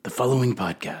following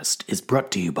podcast is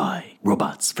brought to you by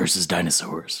Robots vs.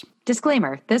 Dinosaurs.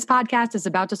 Disclaimer, this podcast is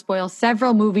about to spoil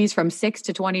several movies from 6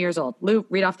 to 20 years old. Lou,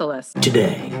 read off the list.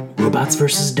 Today, Robots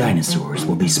vs. Dinosaurs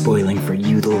will be spoiling for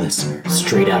you, the listener.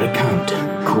 Straight Outta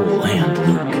Compton, Cole and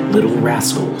Luke, Little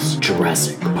Rascals,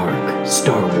 Jurassic Park,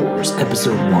 Star Wars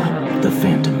Episode 1, The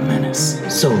Phantom Menace,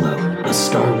 Solo, A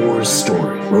Star Wars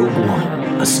Story, Rogue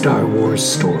One, A Star Wars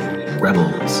Story,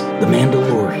 Rebels, The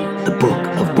Mandalorian, The Book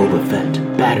of Boba Fett,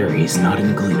 Batteries Not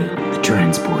Included, The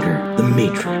Transporter, The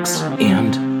Matrix,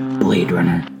 and Blade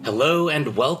Runner. Hello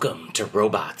and welcome to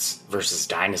Robots vs.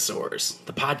 Dinosaurs,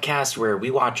 the podcast where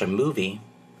we watch a movie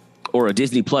or a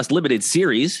Disney Plus limited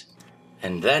series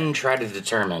and then try to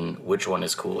determine which one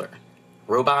is cooler.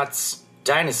 Robots,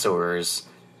 dinosaurs,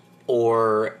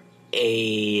 or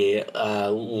a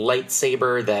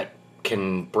lightsaber that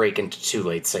can break into two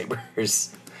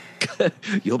lightsabers.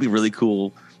 You'll be really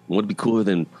cool. What would be cooler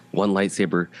than one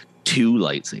lightsaber, two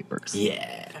lightsabers?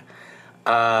 Yeah.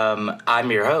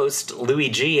 I'm your host, Louis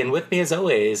G, and with me as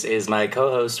always is my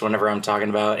co-host whenever I'm talking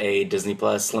about a Disney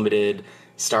Plus limited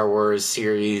Star Wars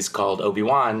series called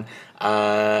Obi-Wan,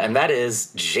 and that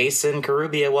is Jason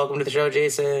Carubia. Welcome to the show,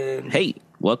 Jason. Hey,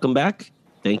 welcome back.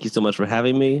 Thank you so much for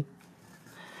having me.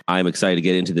 I'm excited to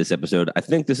get into this episode. I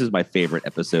think this is my favorite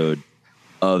episode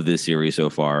of this series so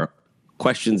far.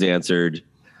 Questions answered,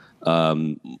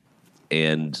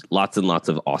 and lots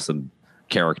of awesome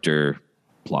character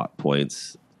plot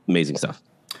points. Amazing stuff.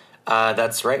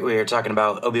 That's right. We are talking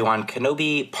about Obi-Wan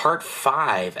Kenobi Part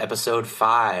 5, Episode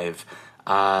 5.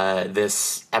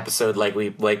 This episode, like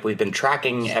we've been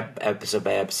tracking episode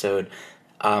by episode,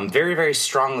 very, very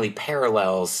strongly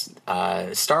parallels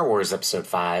Star Wars Episode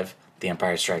 5, The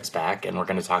Empire Strikes Back, and we're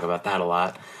going to talk about that a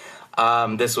lot.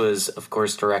 This was, of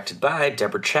course, directed by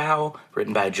Deborah Chow,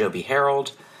 written by Joby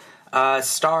Harold.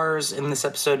 Stars in this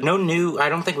episode. I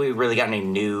don't think we really got any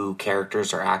new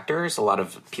characters or actors. A lot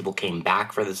of people came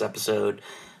back for this episode.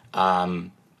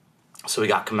 So we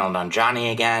got Kumail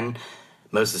Nanjiani again,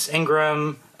 Moses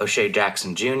Ingram, O'Shea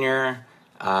Jackson Jr.,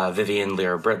 Vivian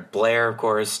Lyra Blair, of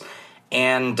course,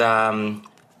 and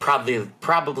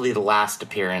probably the last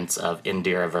appearance of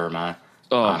Indira Verma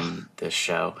on this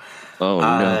show. Oh,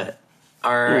 no.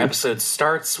 Our episode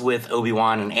starts with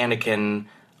Obi-Wan and Anakin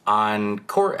on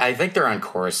I think they're on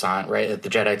Coruscant, right, at the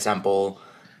Jedi Temple.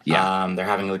 Yeah. They're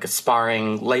having like a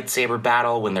sparring lightsaber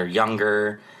battle when they're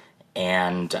younger,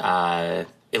 and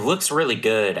it looks really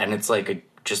good, and it's like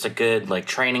just a good like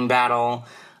training battle.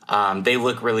 They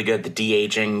look really good. The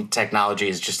de-aging technology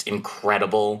is just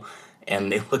incredible,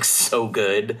 and they look so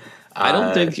good.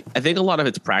 I think a lot of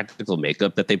it's practical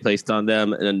makeup that they placed on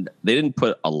them, and they didn't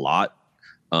put a lot.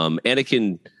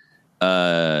 Anakin,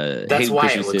 that's Hayden why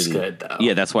Christensen, it looks good, though.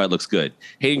 Yeah, that's why it looks good.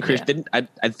 Hayden Christensen,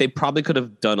 they probably could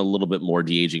have done a little bit more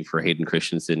de-aging for Hayden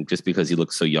Christensen just because he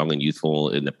looks so young and youthful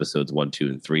in episodes 1, 2,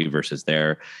 and 3 versus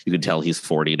there. You can tell he's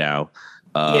 40 now.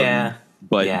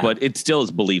 But it still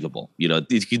is believable. You know,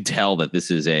 you can tell that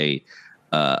this is a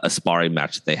sparring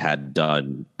match that they had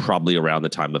done probably around the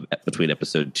time of between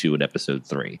episode 2 and episode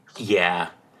 3. Yeah,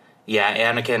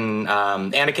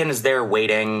 Anakin is there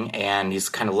waiting, and he's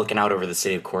kind of looking out over the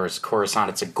city of Coruscant.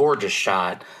 It's a gorgeous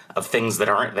shot of things that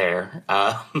aren't there.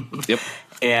 Yep.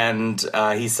 And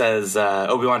he says,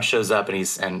 Obi-Wan shows up, and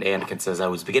Anakin says, "I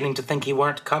was beginning to think you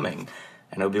weren't coming."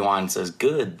 And Obi-Wan says,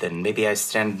 "Good, then maybe I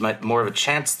stand more of a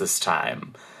chance this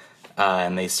time."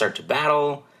 And they start to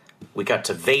battle. We got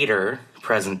to Vader,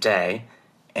 present day,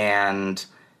 and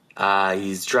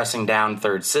he's dressing down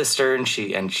Third Sister, and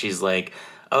she's like,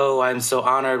 "Oh, I'm so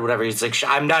honored," whatever. He's like,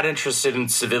 "I'm not interested in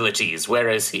civilities. Where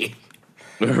is he?"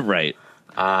 Right.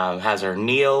 Has her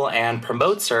kneel and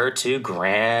promotes her to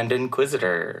Grand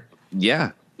Inquisitor.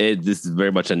 Yeah. This is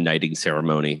very much a knighting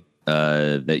ceremony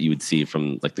that you would see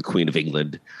from like the Queen of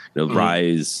England,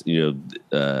 rise,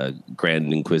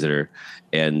 Grand Inquisitor.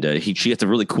 And she has a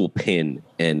really cool pin,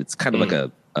 and it's kind of like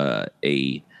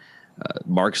a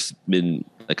marksman,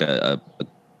 like a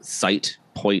sight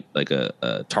point, like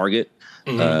a target.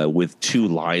 With two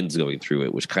lines going through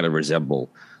it, which kind of resemble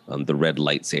the red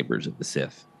lightsabers of the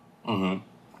Sith. Mm-hmm.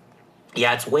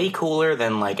 Yeah, it's way cooler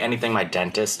than like anything my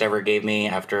dentist ever gave me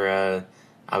after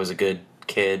I was a good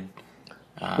kid.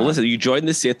 Well, listen, you join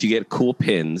the Sith, you get cool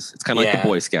pins. It's kind of like the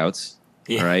Boy Scouts,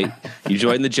 right? You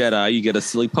join the Jedi, you get a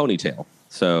silly ponytail.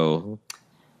 So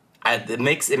it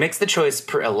makes the choice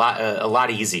a lot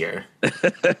easier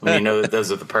when you know that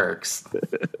those are the perks.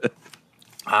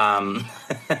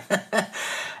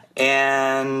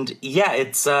 And yeah,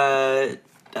 it's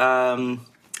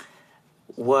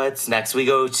what's next? We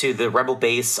go to the Rebel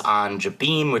base on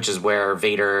Jabim, which is where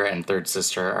Vader and Third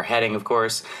Sister are heading, of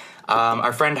course.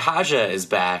 Our friend Haja is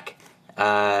back,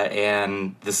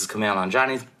 and this is Kumail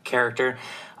Nanjiani's character.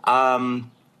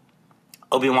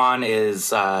 Obi-Wan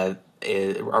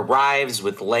arrives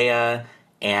with Leia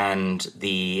and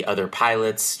the other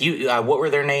pilots. What were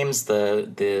their names?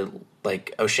 The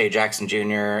O'Shea Jackson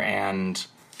Jr. and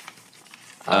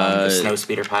the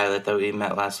snowspeeder pilot that we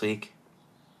met last week.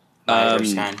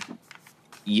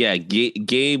 Yeah,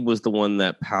 Gabe was the one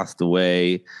that passed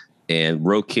away, and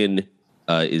Roken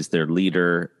is their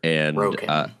leader, and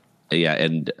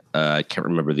I can't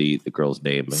remember the girl's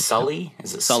name. Sully?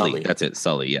 Is it Sully? That's it,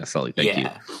 Sully. Yeah, Sully. Thank you.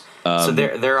 So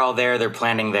they're all there. They're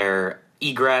planning their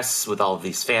egress with all of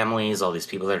these families, all these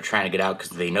people that are trying to get out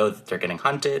because they know that they're getting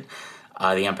hunted.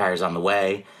 The Empire's on the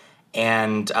way,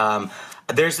 and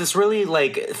there's this really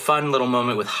fun little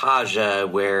moment with Haja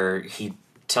where he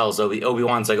tells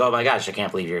Obi-Wan's like, "Oh my gosh, I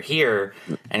can't believe you're here,"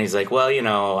 and he's like, "Well,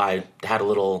 I had a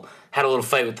little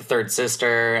fight with the third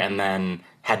sister, and then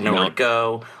had nowhere to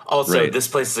go. Also, This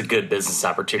place is a good business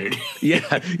opportunity."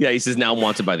 yeah. He says, "Now I'm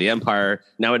wanted by the Empire.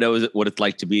 Now I know what it's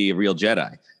like to be a real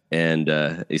Jedi." And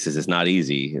he says it's not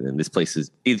easy. And this place is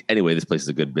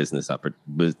a good business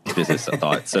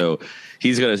thought. So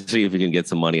he's going to see if he can get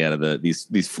some money out of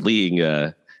these fleeing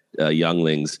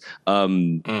younglings.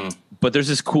 But there's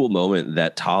this cool moment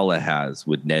that Tala has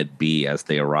with Ned B as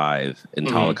they arrive, and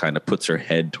Tala kind of puts her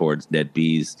head towards Ned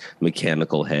B's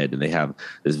mechanical head, and they have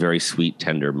this very sweet,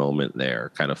 tender moment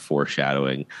there, kind of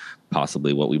foreshadowing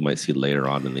possibly what we might see later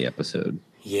on in the episode.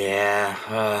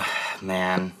 Yeah,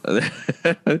 man,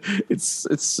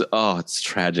 it's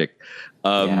tragic.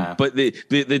 But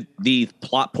the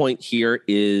plot point here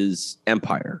is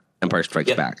Empire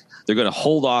Strikes Back. They're going to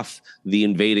hold off the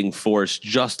invading force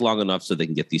just long enough so they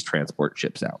can get these transport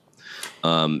ships out.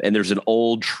 And there's an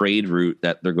old trade route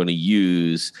that they're going to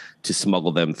use to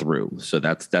smuggle them through. So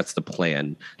that's the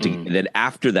plan. And then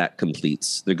after that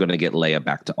completes, they're going to get Leia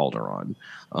back to Alderaan.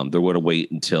 They're going to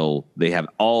wait until they have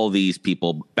all these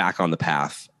people back on the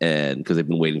path, and because they've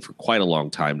been waiting for quite a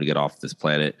long time to get off this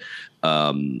planet,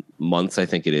 months I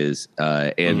think it is,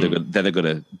 and they're going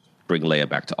to bring Leia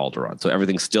back to Alderaan. So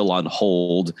everything's still on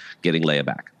hold, getting Leia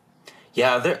back.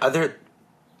 Yeah,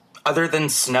 other than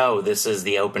Snow, this is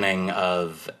the opening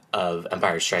of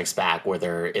Empire Strikes Back, where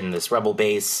they're in this rebel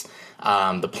base.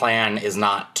 The plan is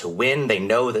not to win. They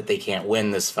know that they can't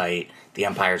win this fight. The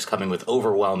Empire's coming with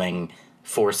overwhelming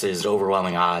forces,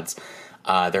 overwhelming odds.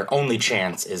 Their only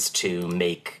chance is to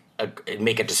make a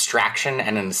distraction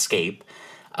and an escape.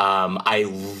 I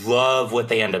love what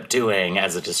they end up doing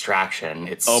as a distraction.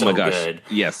 It's my gosh. Good.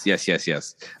 Yes. There's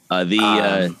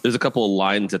a couple of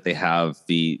lines that they have,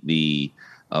 the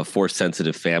force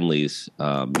sensitive families.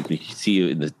 You can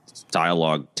see in the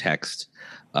dialogue text,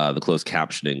 the closed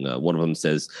captioning. One of them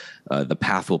says, "The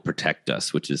path will protect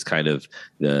us," which is kind of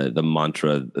the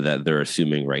mantra that they're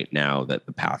assuming right now, that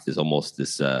the path is almost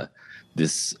this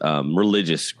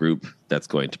religious group that's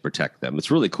going to protect them.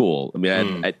 It's really cool. I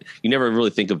mean, you never really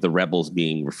think of the rebels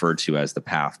being referred to as the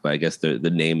path, but I guess the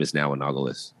name is now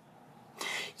analogous.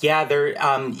 Yeah, they're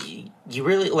you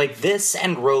really this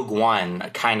and Rogue One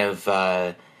kind of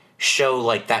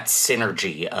show that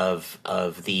synergy of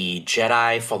the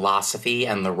Jedi philosophy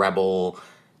and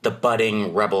the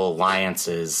budding rebel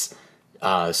alliances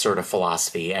sort of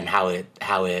philosophy, and how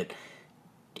it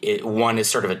one is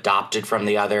sort of adopted from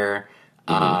the other.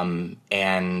 And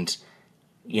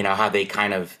how they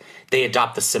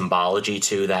adopt the symbology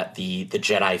too, that the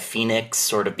Jedi Phoenix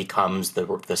sort of becomes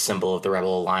the symbol of the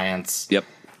Rebel Alliance. Yep.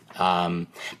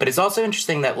 But it's also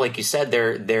interesting that, like you said,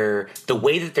 they're the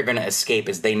way that they're going to escape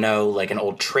is they know an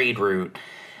old trade route.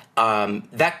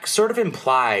 That sort of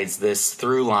implies this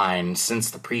through line since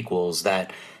the prequels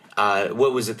that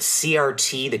what was it, the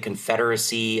CRT, the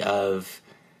Confederacy of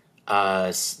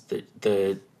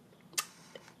the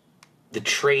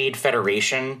Trade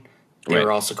Federation. They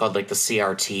were also called the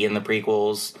CRT in the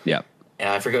prequels. Yeah.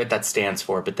 I forget what that stands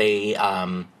for, but they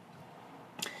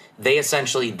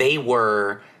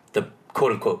were the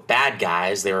quote unquote bad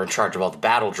guys. They were in charge of all the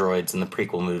battle droids in the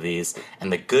prequel movies,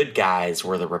 and the good guys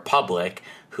were the Republic,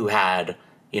 who had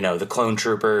the clone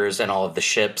troopers and all of the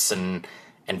ships and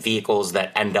vehicles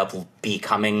that end up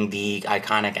becoming the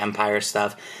iconic Empire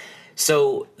stuff.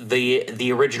 So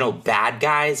the original bad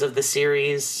guys of the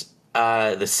series,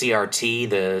 the CRT,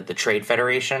 the Trade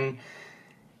Federation,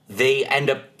 they end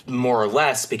up more or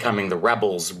less becoming the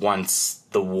rebels once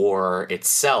the war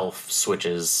itself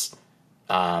switches,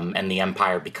 and the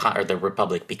Empire or the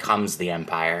Republic becomes the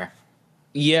Empire.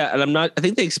 Yeah, and I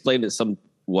think they explained it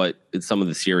somewhat in some of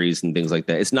the series and things like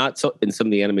that. It's not so in some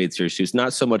of the animated series too. It's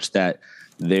not so much that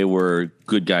they were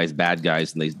good guys, bad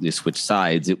guys, and they switched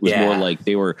sides. It was more like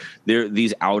they're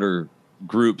these outer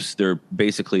groups. They're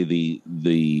basically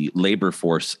the labor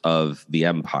force of the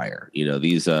empire.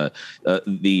 These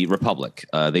the Republic.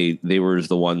 They were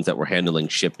the ones that were handling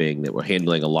shipping, that were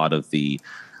handling a lot of the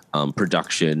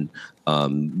production.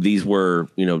 These were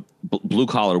blue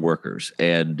collar workers,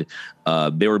 and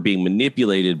they were being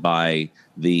manipulated by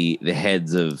the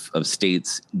heads of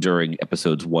states during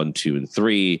episodes 1, 2, and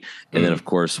 3, and then of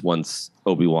course once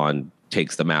Obi-Wan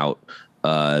takes them out,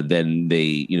 then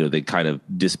they kind of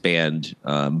disband,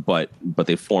 but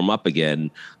they form up again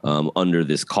under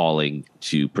this calling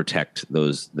to protect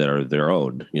those that are their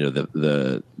own,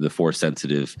 the Force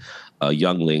sensitive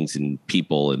younglings and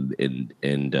people and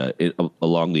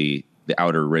along the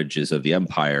outer ridges of the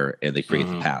Empire, and they create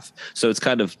the path. So it's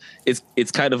kind of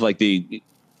like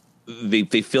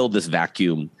they filled this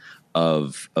vacuum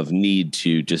of need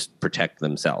to just protect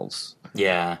themselves.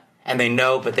 Yeah. And they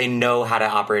know how to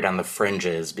operate on the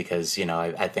fringes because,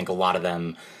 I think a lot of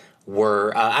them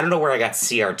were, I don't know where I got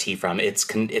CRT from. It's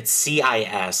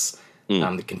CIS,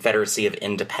 the Confederacy of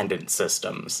Independent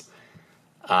Systems.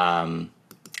 So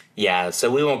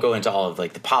we won't go into all of the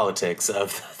politics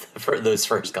of for those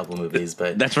first couple movies,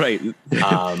 but that's right.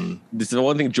 This is the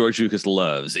one thing George Lucas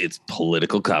loves. It's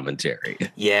political commentary.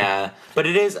 Yeah, but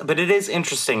it is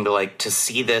interesting to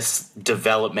see this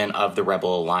development of the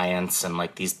Rebel Alliance and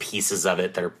these pieces of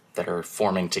it that are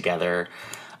forming together.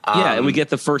 And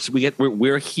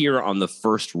we're here on the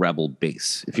first Rebel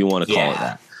base, if you want to call it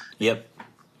that. Yep.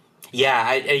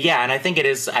 Yeah, and I think it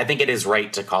is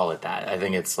right to call it that. I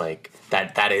think it's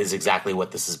that is exactly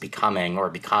what this is becoming or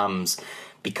becomes,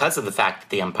 because of the fact that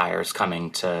the Empire is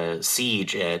coming to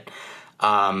siege it.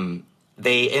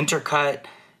 They intercut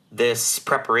this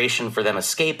preparation for them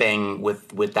escaping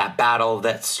with that battle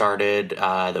that started,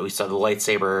 that we saw, the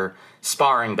lightsaber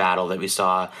sparring battle that we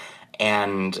saw.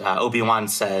 And Obi-Wan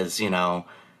says, Anakin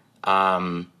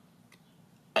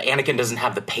doesn't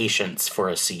have the patience for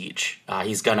a siege.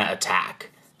 He's going to attack.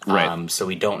 Right. So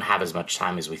we don't have as much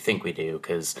time as we think we do,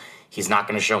 because he's not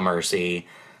going to show mercy.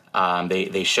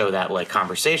 They show that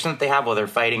conversation that they have while they're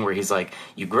fighting, where he's like,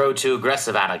 "You grow too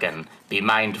aggressive, Anakin. Be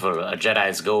mindful. A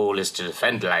Jedi's goal is to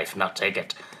defend life, not take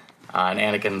it." And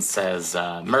Anakin says,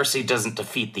 "Mercy doesn't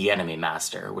defeat the enemy,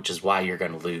 Master, which is why you're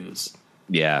going to lose."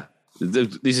 Yeah,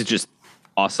 these are just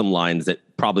awesome lines that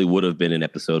probably would have been in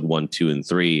episode 1, 2, and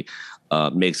 3.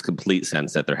 Makes complete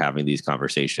sense that they're having these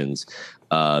conversations.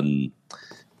 But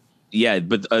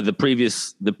the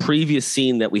previous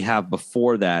scene that we have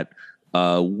before that,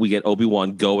 we get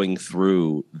Obi-Wan going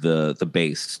through the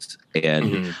base,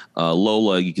 and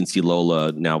Lola, you can see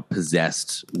Lola now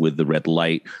possessed with the red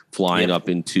light, flying up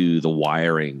into the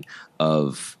wiring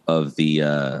of some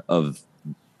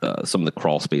of the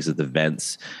crawl spaces, the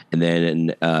vents, and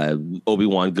then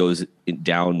Obi-Wan goes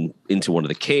down into one of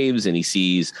the caves, and he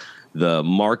sees the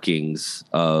markings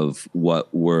of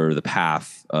what were the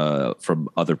path from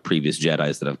other previous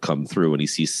Jedis that have come through, and he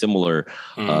sees similar,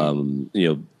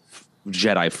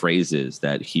 Jedi phrases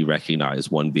that he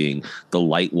recognized. One being, "The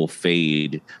light will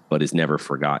fade, but is never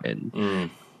forgotten."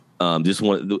 Just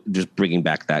bringing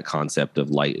back that concept of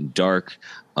light and dark,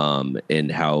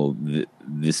 and how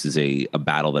this is a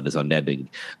battle that is unending,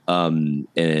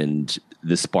 and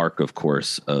the spark, of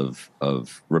course, of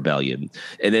rebellion.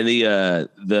 And then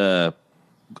the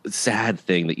sad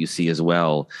thing that you see as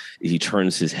well, he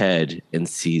turns his head and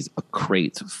sees a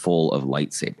crate full of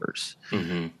lightsabers.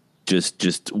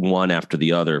 Just one after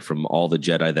the other from all the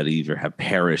Jedi that either have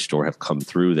perished or have come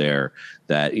through there,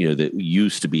 that that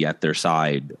used to be at their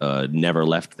side, never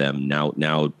left them,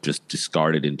 now just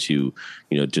discarded into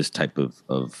just type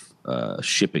of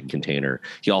shipping container.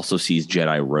 He also sees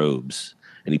Jedi robes,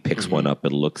 and he picks one up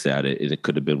and looks at it, and it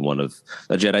could have been one of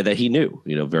a Jedi that he knew,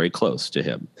 very close to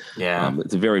him.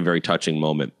 It's a very, very touching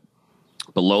moment.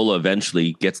 But Lola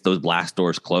eventually gets those blast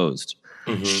doors closed.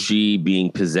 She,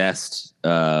 being possessed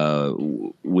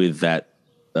with that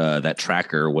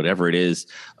tracker, whatever it is,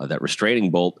 that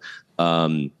restraining bolt,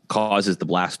 causes the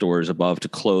blast doors above to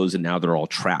close, and now they're all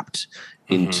trapped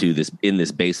into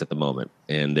this base at the moment,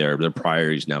 and their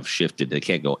priorities now have shifted. They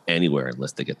can't go anywhere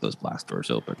unless they get those blast doors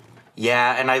open.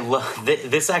 Yeah, and I love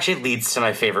this. Actually leads to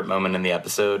my favorite moment in the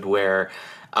episode, where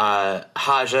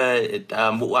Haja,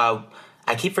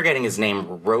 I keep forgetting his name.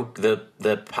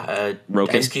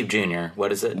 Roken? Ice Cube Jr.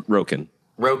 What is it? Roken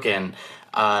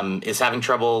is having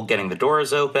trouble getting the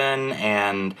doors open,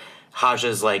 and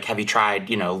Haja's like, "Have you tried,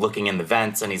 looking in the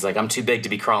vents?" And he's like, "I'm too big to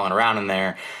be crawling around in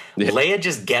there." Leia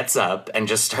just gets up and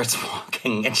just starts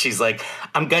walking, and she's like,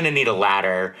 "I'm gonna need a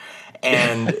ladder."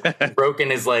 And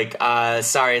Broken is like,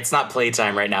 sorry, it's not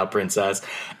playtime right now, princess.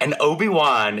 And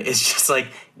Obi-Wan is just like,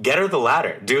 get her the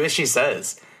ladder. Do as she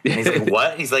says. And he's like,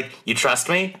 what? He's like, you trust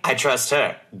me? I trust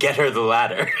her. Get her the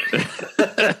ladder.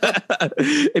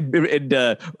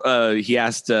 and he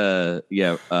asked,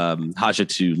 Haja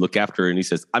to look after her, and he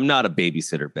says, I'm not a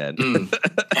babysitter, Ben.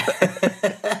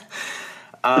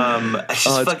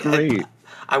 It's great.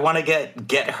 I want to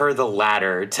get her the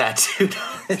ladder tattooed.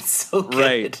 It's so good.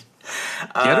 Right.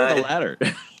 Get her the ladder.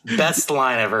 Best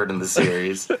line I've heard in the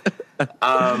series.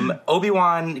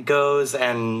 Obi-Wan goes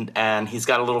and he's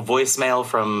got a little voicemail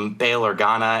from Bail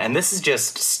Organa, and this is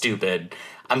just stupid.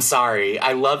 I'm sorry.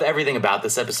 I love everything about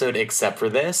this episode except for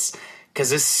this,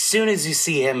 because as soon as you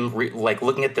see him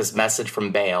looking at this message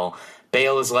from Bail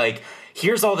is like,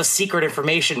 here's all the secret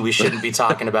information we shouldn't be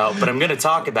talking about, but I'm going to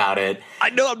talk about it.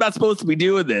 I know I'm not supposed to be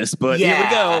doing this, but here we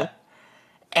go.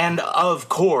 And of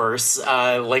course,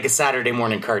 like a Saturday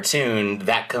morning cartoon,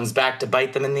 that comes back to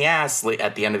bite them in the ass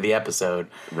at the end of the episode.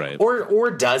 Right.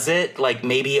 Or does it? Like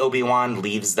maybe Obi-Wan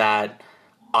leaves that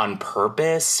on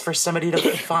purpose for somebody to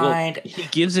find. Well, he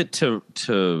gives it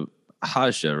to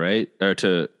Haja, right? Or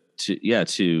to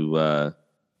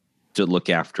look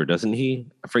after, doesn't he?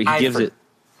 He gives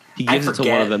it to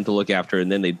one of them to look after, and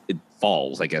then it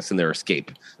falls, I guess, in their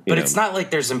escape. But it's not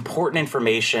like there's important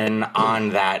information on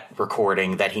that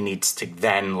recording that he needs to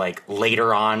then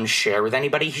later on share with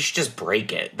anybody. He should just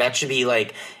break it. That should be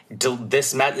it should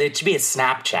be a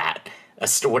Snapchat,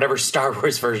 whatever Star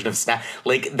Wars version of Snap.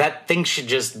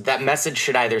 That message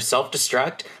should either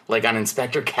self-destruct, like on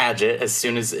Inspector Gadget, as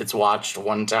soon as it's watched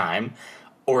one time,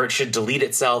 or it should delete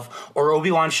itself, or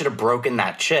Obi-Wan should have broken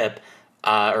that chip,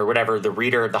 or whatever, the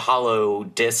reader, the hollow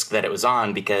disc that it was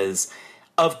on, because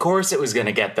of course it was going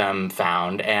to get them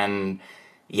found. And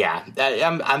yeah,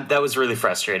 that was really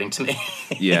frustrating to me.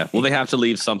 Yeah. Well, they have to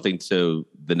leave something so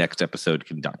the next episode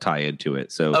can tie into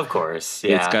it. So of course,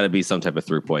 yeah, it's got to be some type of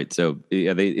through point. So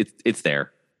yeah, it's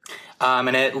there.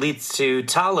 And it leads to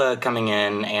Tala coming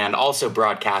in and also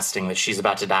broadcasting that she's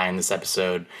about to die in this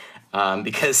episode,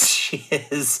 because she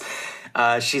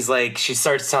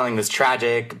starts telling this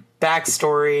tragic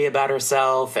backstory about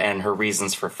herself and her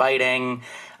reasons for fighting,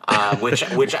 which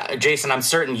Jason, I'm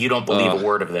certain you don't believe a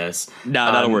word of this.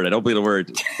 No, not a word. I don't believe a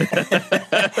word.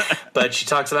 But she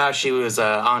talks about how she was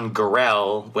on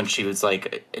Gorel when she was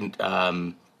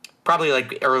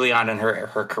probably early on in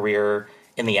her career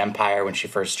in the Empire when she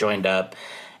first joined up.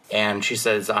 And she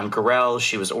says on Gorel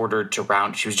she was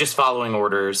just following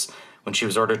orders when she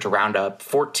was ordered to round up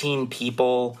 14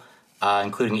 people,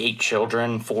 including 8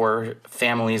 children, 4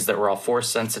 families that were all force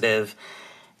sensitive.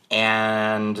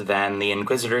 And then the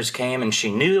Inquisitors came, and she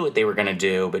knew what they were going to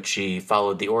do, but she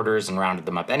followed the orders and rounded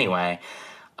them up anyway.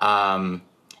 And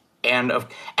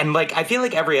I feel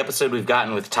like every episode we've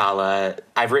gotten with Tala,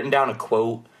 I've written down a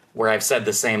quote where I've said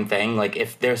the same thing. Like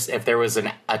if there was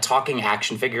a talking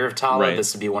action figure of Tala, right,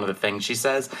 this would be one of the things she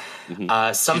says.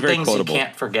 Mm-hmm. Some things quotable. You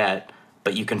can't forget,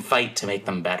 but you can fight to make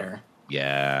them better.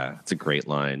 Yeah, it's a great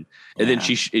line. And then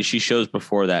she shows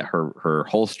before that her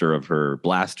holster of her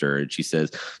blaster, and she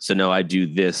says, "So no, I do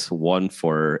this one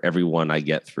for every one I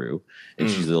get through." And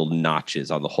she's little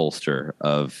notches on the holster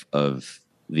of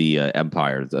the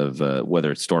Empire, of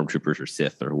whether it's stormtroopers or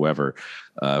Sith or whoever,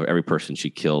 every person she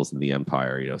kills in the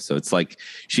Empire. So it's like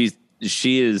she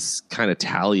is kind of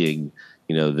tallying,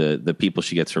 the people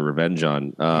she gets her revenge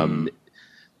on.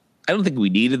 I don't think we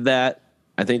needed that.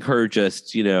 I think her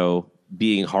just,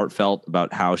 being heartfelt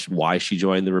about why she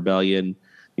joined the rebellion,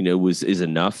 is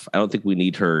enough. I don't think we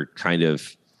need her kind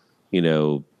of,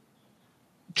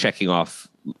 checking off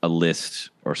a list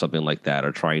or something like that,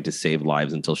 or trying to save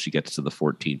lives until she gets to the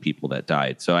 14 people that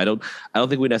died. So I don't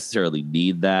think we necessarily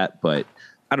need that, but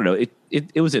I don't know.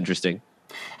 It was interesting.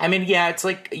 I mean, yeah, it's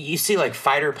like you see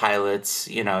fighter pilots,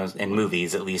 in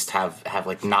movies at least have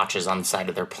notches on the side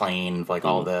of their plane,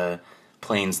 all the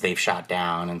planes they've shot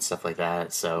down and stuff like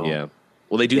that. So yeah.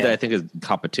 Well, they do that, I think, as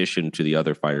competition to the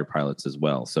other fighter pilots as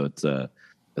well. So it's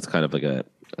kind of like a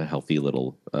healthy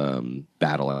little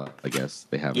battle, I guess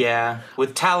they have. Yeah,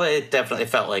 with Tala, it definitely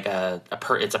felt like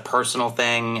it's a personal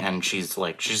thing, and she's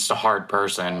just a hard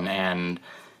person, and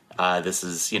this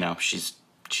is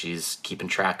she's keeping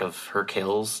track of her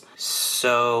kills.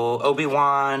 So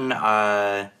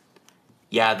Obi-Wan.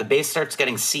 The base starts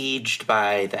getting sieged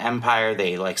by the Empire.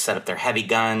 They set up their heavy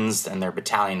guns and their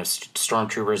battalion of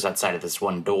stormtroopers outside of this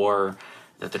one door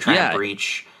that they're trying to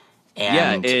breach.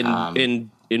 And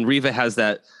and Reva has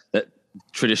that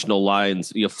traditional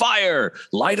lines, fire,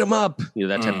 light them up,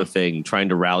 that type of thing, trying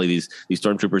to rally these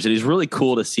stormtroopers. And it's really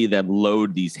cool to see them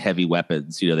load these heavy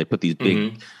weapons. They put these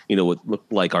big, what look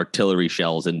like artillery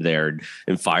shells in there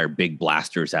and fire big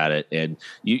blasters at it. And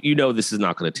this is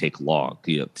not going to take long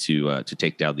to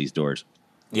take down these doors.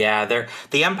 Yeah,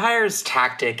 the Empire's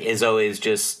tactic is always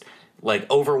just like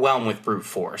overwhelm with brute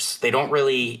force. They're not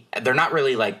really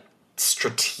like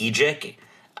strategic.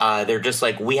 They're just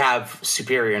like, we have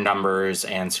superior numbers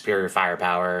and superior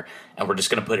firepower, and we're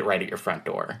just going to put it right at your front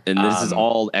door. And this is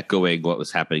all echoing what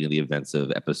was happening in the events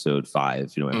of Episode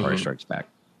 5, Empire Strikes Back.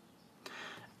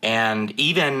 And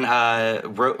even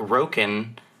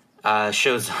Roken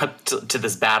shows up to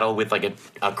this battle with like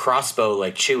a crossbow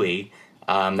like Chewie,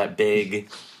 that big,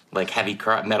 like heavy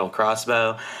metal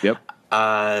crossbow. Yep.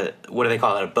 What do they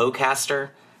call it? A bowcaster.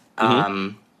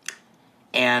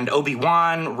 And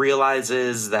Obi-Wan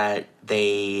realizes that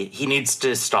he needs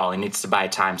to stall. He needs to buy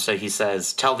time. So he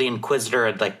says, tell the Inquisitor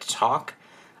I'd like to talk.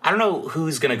 I don't know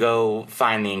who's going to go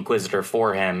find the Inquisitor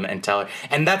for him and tell her.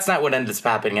 And that's not what ends up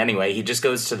happening anyway. He just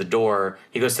goes to the door.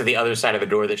 He goes to the other side of the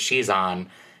door that she's on.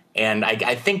 And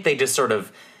I think they just sort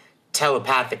of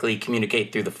telepathically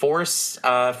communicate through the Force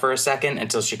for a second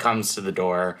until she comes to the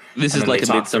door. This is like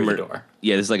a Midsummer.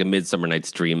 Yeah, this is like a Midsummer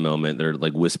Night's Dream moment. They're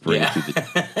like whispering through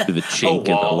the chink in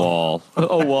the wall.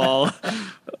 Oh, wall.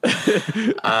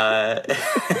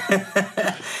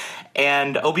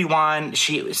 And Obi-Wan,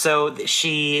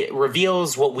 she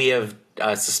reveals what we have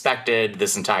suspected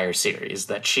this entire series,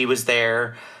 that she was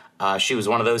there. She was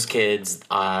one of those kids,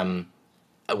 one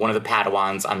of the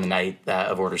Padawans on the night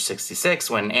of Order 66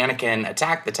 when Anakin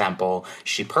attacked the temple.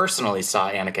 She personally saw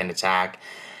Anakin attack.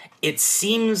 It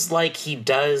seems like he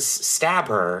does stab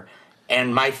her,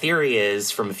 and my theory is,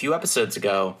 from a few episodes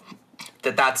ago,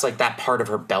 that's like that part of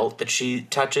her belt that she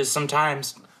touches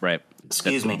sometimes. Right.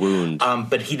 Excuse me. Wound.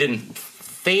 But he didn't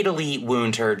fatally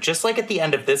wound her, just like at the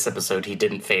end of this episode, he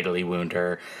didn't fatally wound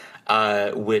her,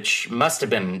 which must have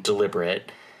been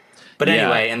deliberate. But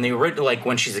anyway, in the like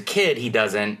when she's a kid, he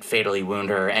doesn't fatally wound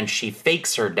her, and she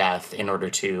fakes her death in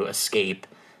order to escape.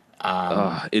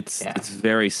 It's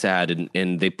very sad,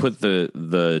 and they put the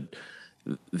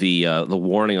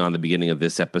warning on the beginning of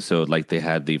this episode, like they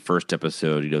had the first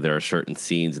episode. There are certain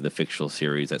scenes in the fictional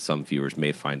series that some viewers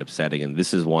may find upsetting, and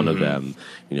this is one of them.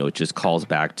 It just calls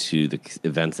back to the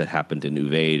events that happened in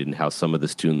Uvaid and how some of the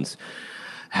students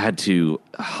had to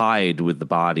hide with the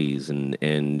bodies,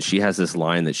 and she has this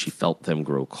line that she felt them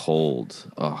grow cold.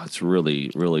 Oh, it's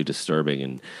really, really disturbing.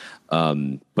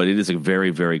 And but it is a very,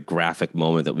 very graphic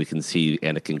moment that we can see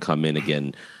Anakin come in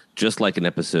again, just like in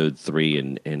Episode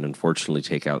 3, and unfortunately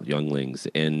take out younglings.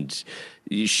 And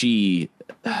you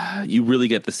really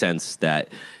get the sense that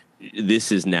this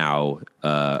is now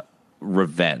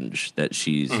revenge that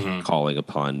she's calling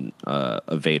upon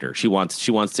Vader. She wants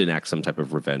to enact some type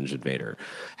of revenge on Vader.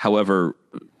 However,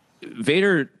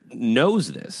 Vader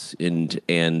knows this, and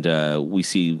we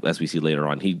see, as we see later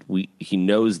on, he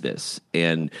knows this,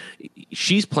 and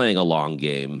she's playing a long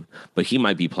game, but he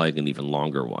might be playing an even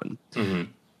longer one.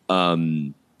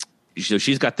 So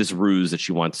she's got this ruse that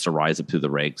she wants to rise up through the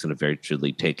ranks and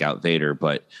eventually take out Vader,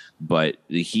 but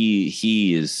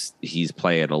he's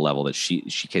playing at a level that she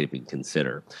can't even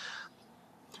consider.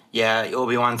 Yeah,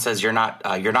 Obi-Wan says you're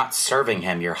not serving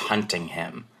him, you're hunting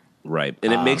him. Right,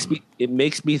 and it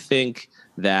makes me think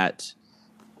that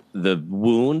the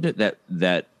wound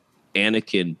that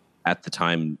Anakin at the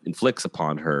time inflicts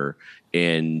upon her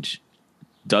and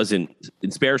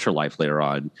spares her life later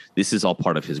on. This is all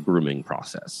part of his grooming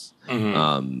process.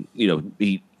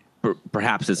 He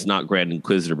perhaps it's not Grand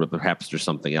Inquisitor, but perhaps there's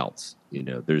something else.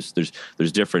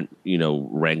 There's different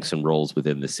ranks and roles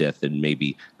within the Sith, and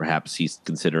maybe perhaps he's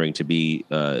considering to be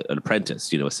an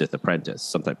apprentice, a Sith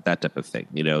apprentice, that type of thing.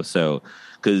 So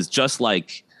because just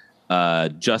like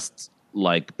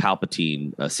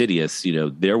Palpatine,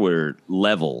 Sidious, there were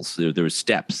levels, there were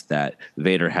steps that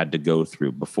Vader had to go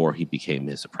through before he became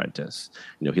his apprentice.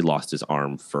 He lost his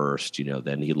arm first,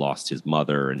 then he lost his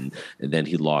mother, and then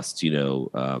he lost,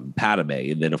 Padme,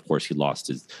 and then of course he lost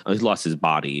his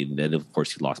body, and then of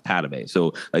course he lost Padme.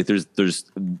 So like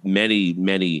there's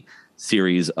many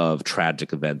series of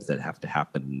tragic events that have to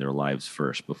happen in their lives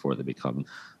first before they become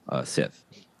Sith.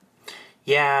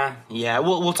 Yeah.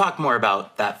 We'll talk more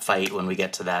about that fight when we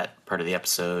get to that part of the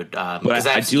episode. Because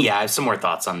I have some more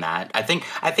thoughts on that. I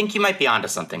think you might be onto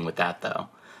something with that, though.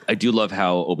 I do love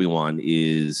how Obi-Wan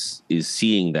is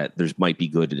seeing that there's might be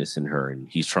goodness in her, and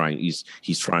he's trying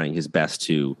his best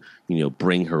to,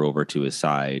 bring her over to his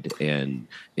side and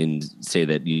say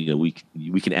that, we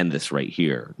can end this right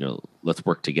here. Let's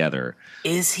work together.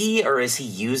 Is he, or is he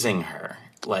using her?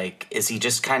 Like, is he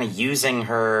just kind of using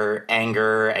her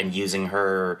anger and using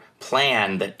her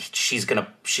plan that she's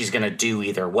gonna do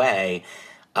either way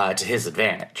to his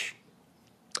advantage?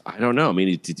 I don't know. I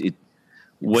mean,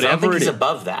 whatever. I don't think he's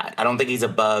above that. I don't think he's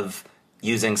above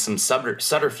using some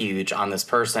subterfuge on this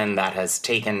person that has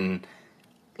taken,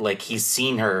 like, he's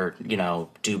seen her,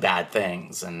 do bad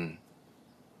things. And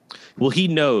well, he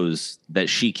knows that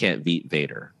she can't beat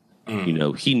Vader.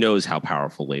 He knows how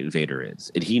powerful Vader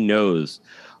is, and he knows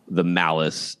the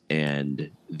malice and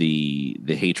the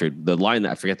hatred. The line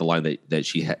that I forget the line that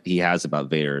he has about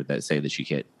Vader, that saying that she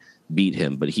can't beat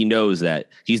him, but he knows that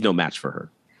he's no match for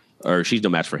her, or she's no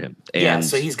match for him. And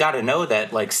so he's got to know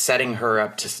that, like, setting her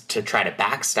up to try to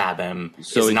backstab him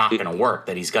is not going to work.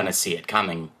 That he's going to see it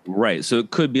coming. Right. So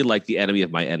it could be like the enemy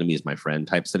of my enemy is my friend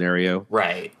type scenario.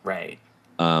 Right.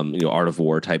 Art of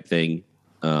War type thing.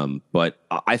 But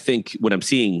I think when I'm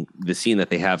seeing the scene that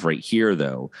they have right here,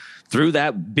 though, through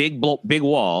that big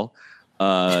wall,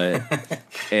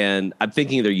 and I'm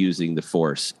thinking they're using the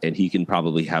Force, and he can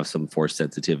probably have some Force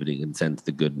sensitivity and sense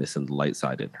the goodness and the light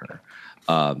side in her.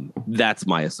 That's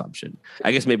my assumption.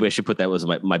 I guess maybe I should put that was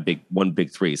my big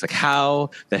three. It's like,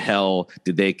 how the hell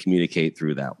did they communicate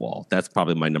through that wall? That's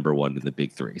probably my number one in the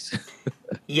big threes.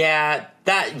 That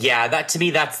to me,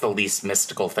 that's the least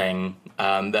mystical thing.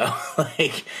 Though,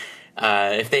 like,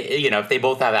 if they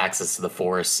both have access to the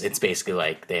Force, it's basically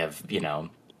like they have,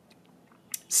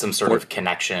 some sort of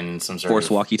connection, some sort Force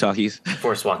of walkie-talkies.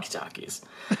 Force walkie-talkies.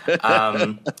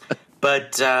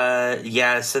 But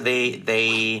so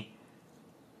they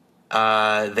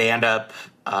end up.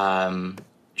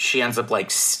 She ends up,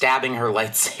 like, stabbing her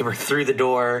lightsaber through the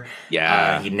door.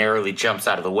 Yeah, he narrowly jumps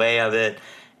out of the way of it.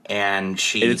 And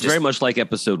it's very much like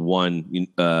episode 1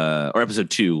 or episode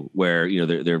 2, where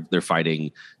they're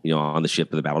fighting on the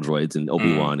ship of the battle droids, and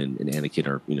Obi-Wan and Anakin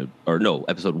are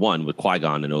episode 1 with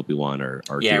Qui-Gon and Obi-Wan are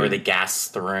where they gas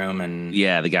the room and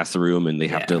they gas the room and they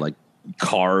have to, like,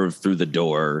 carve through the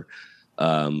door.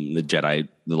 The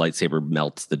lightsaber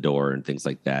melts the door and things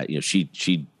like that.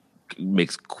 She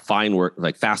makes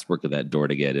fast work of that door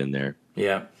to get in there.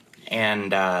 Yeah,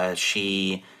 and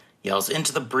she yells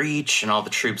into the breach, and all the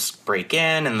troops break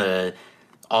in, and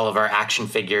all of our action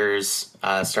figures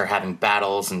start having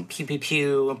battles and pew pew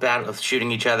pew,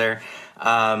 shooting each other.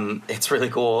 It's really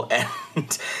cool.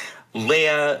 And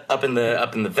Leia up in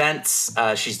the vents,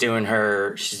 she's doing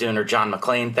her John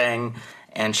McClane thing,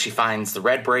 and she finds the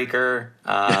Red Breaker,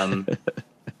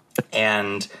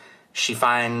 and she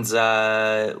finds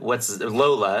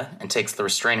Lola and takes the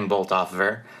restraining bolt off of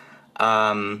her.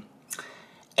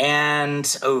 And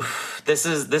this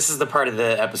is the part of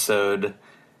the episode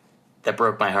that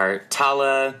broke my heart.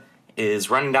 Tala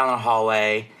is running down the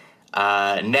hallway.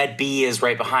 Ned B is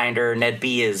right behind her. Ned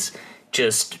B is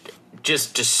just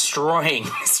destroying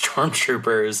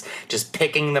stormtroopers, just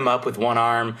picking them up with one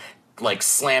arm, like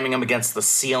slamming them against the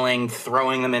ceiling,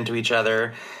 throwing them into each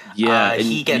other. Yeah,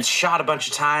 he gets shot a bunch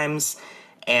of times,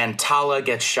 and Tala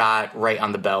gets shot right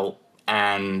on the belt.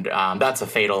 And that's a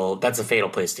fatal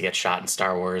place to get shot in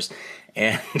Star Wars,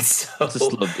 and so it's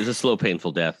a slow,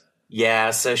 painful death.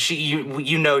 Yeah, so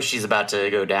she's about to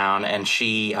go down, and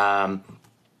she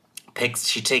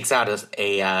takes out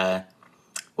a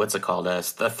what's it called, a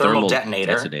thermal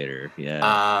detonator.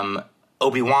 Yeah.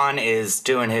 Obi-Wan is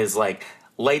doing his, like,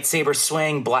 lightsaber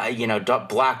swing,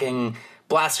 blocking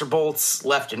blaster bolts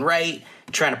left and right,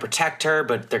 trying to protect her,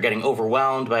 but they're getting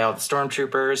overwhelmed by all the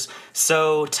stormtroopers.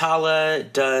 So Tala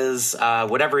does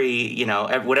what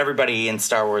everybody in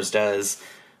Star Wars does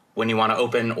when you want to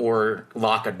open or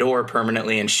lock a door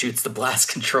permanently, and shoots the blast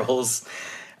controls.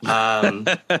 And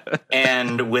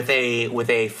with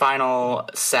a final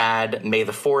sad "May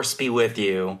the Force be with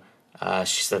you,"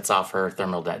 she sets off her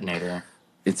thermal detonator.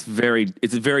 It's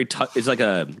like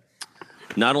a.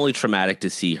 Not only traumatic to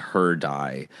see her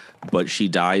die, but she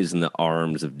dies in the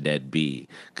arms of Ned B.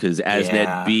 Because as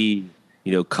Ned B,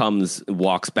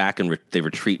 walks back and they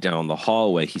retreat down the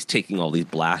hallway, he's taking all these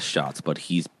blast shots, but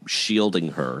he's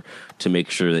shielding her to make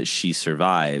sure that she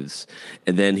survives.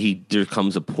 And then there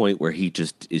comes a point where he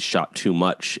just is shot too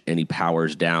much, and he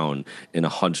powers down in a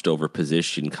hunched over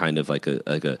position, kind of like a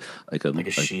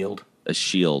shield. A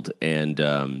shield,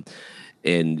 and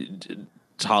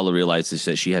Tala realizes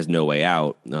that she has no way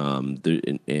out,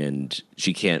 and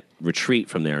she can't retreat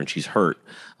from there, and she's hurt.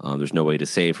 There's no way to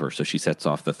save her, so she sets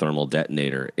off the thermal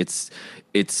detonator. It's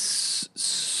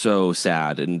so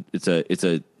sad, and it's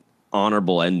a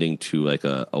honorable ending to like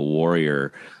a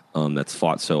warrior that's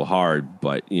fought so hard.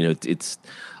 But it's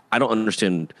I don't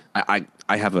understand. I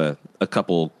have a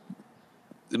couple.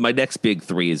 My next big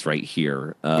three is right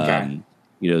here. Okay.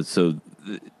 So.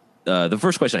 The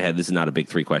first question I had, this is not a big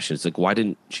three question. It's like, why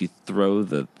didn't she throw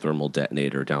the thermal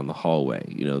detonator down the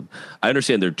hallway? I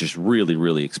understand they're just really,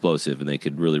 really explosive and they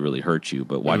could really, really hurt you.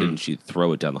 But why didn't she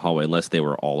throw it down the hallway unless they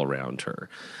were all around her?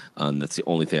 That's the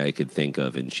only thing I could think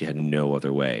of. And she had no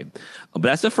other way. But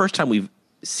that's the first time we've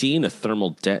seen a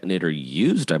thermal detonator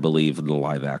used, I believe, in the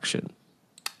live action.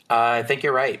 I think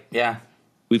you're right. Yeah.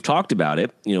 We've talked about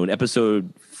it. In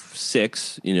episode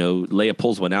 6, Leia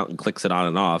pulls one out and clicks it on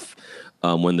and off.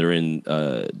 When they're in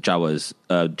Jabba's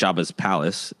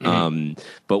palace,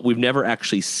 but we've never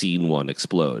actually seen one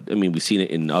explode. I mean, we've seen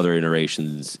it in other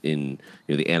iterations in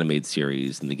the animated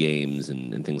series and the games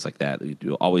and things like that. We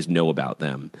always know about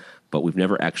them, but we've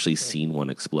never actually seen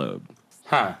one explode.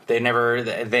 Huh? They never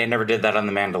did that on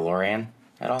The Mandalorian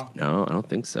at all? No, I don't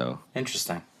think so.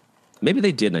 Interesting. Maybe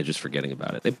they did, and I'm just forgetting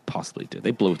about it. They possibly did.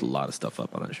 They blew a lot of stuff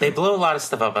up on that show. They blew a lot of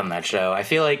stuff up on that show. I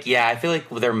feel like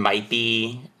there might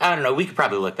be. I don't know. We could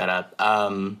probably look that up.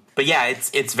 But yeah,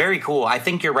 it's very cool. I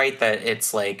think you're right that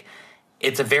it's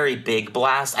a very big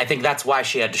blast. I think that's why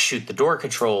she had to shoot the door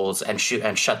controls and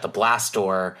shut the blast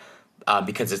door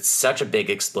because it's such a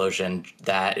big explosion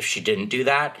that if she didn't do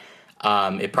that,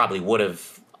 it probably would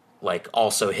have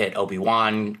also hit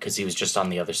Obi-Wan because he was just on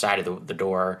the other side of the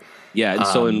door. Yeah, and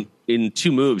so in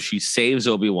 2 moves, she saves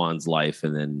Obi-Wan's life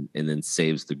and then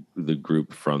saves the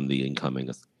group from the incoming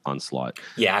onslaught.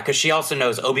 Yeah, because she also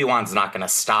knows Obi-Wan's not going to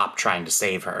stop trying to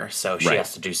save her, so she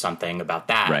has to do something about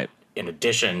that. Right. In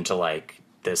addition to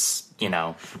this,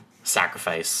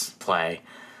 sacrifice play.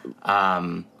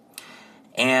 And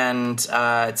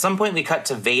at some point we cut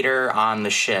to Vader on the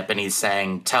ship, and he's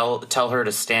saying, "Tell her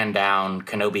to stand down.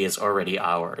 Kenobi is already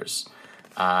ours."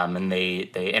 And they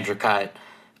intercut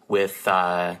with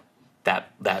that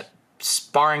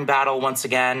sparring battle once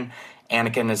again.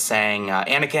 Anakin is saying,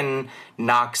 Anakin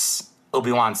knocks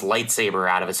Obi-Wan's lightsaber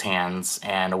out of his hands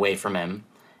and away from him.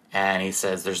 And he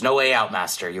says, "There's no way out,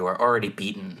 Master. You are already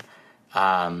beaten."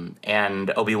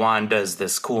 And Obi-Wan does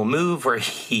this cool move where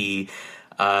he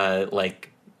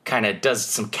kind of does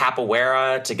some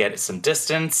capoeira to get some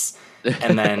distance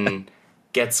and then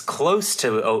gets close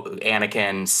to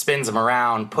Anakin, spins him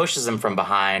around, pushes him from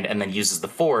behind, and then uses the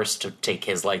Force to take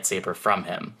his lightsaber from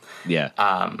him. Yeah.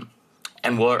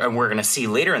 And we're going to see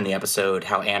later in the episode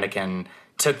how Anakin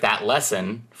took that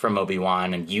lesson from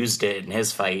Obi-Wan and used it in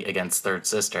his fight against Third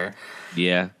Sister.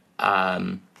 Yeah.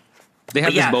 They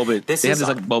have this moment. They have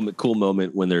this cool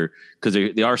moment when because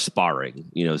they are sparring,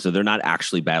 so they're not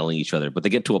actually battling each other, but they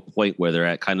get to a point where they're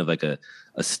at kind of like a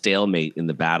stalemate in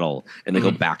the battle, and they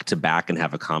go back to back and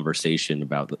have a conversation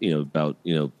about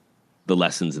the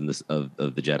lessons in this of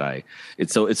the Jedi.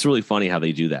 It's really funny how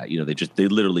they do that. They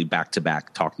literally back to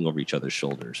back talking over each other's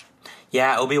shoulders.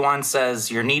 Yeah, Obi-Wan says,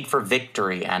 "Your need for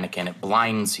victory, Anakin, it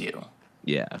blinds you."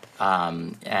 Yeah.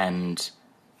 And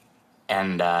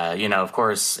of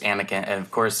course, Anakin, and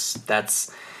of course,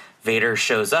 that's Vader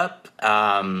shows up.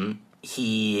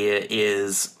 He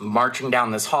is marching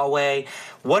down this hallway.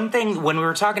 One thing, when we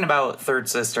were talking about Third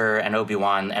Sister and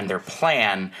Obi-Wan and their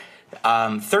plan,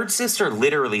 Third Sister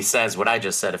literally says what I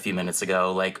just said a few minutes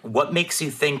ago, what makes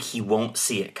you think he won't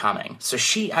see it coming? So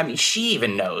she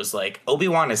even knows,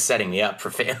 Obi-Wan is setting me up for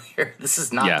failure. This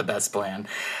is not the best plan.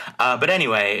 But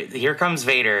anyway, here comes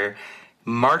Vader,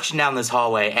 marching down this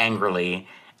hallway angrily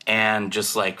and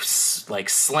just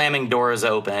slamming doors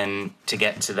open to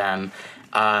get to them.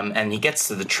 And he gets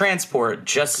to the transport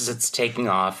just as it's taking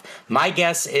off. My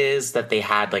guess is that they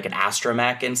had an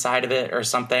astromech inside of it or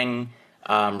something,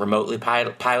 remotely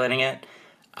piloting it.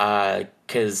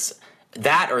 Because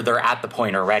that, or they're at the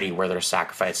point already where they're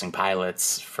sacrificing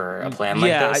pilots for a plan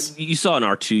like this. You saw an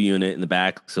R2 unit in the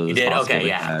back. So you did? Okay,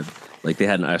 yeah. They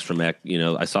had an astromech.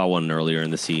 I saw one earlier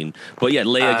in the scene. But yeah,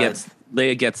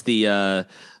 Leia gets the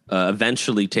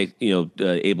eventually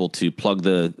able to plug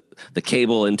the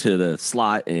cable into the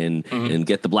slot and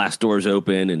get the blast doors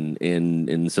open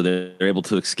and so they're able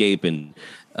to escape and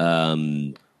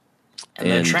the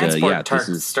transport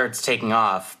starts taking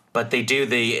off. But they do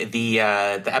the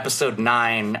episode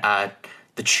 9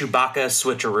 the Chewbacca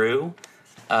switcheroo,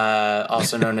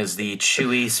 also known as the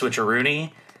Chewie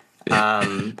switcheroony.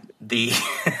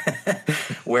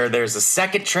 where there's a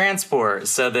second transport.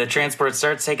 So the transport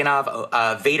starts taking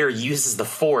off. Vader uses the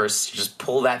Force to just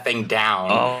pull that thing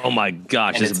down. Oh my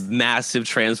gosh! This massive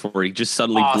transport. He just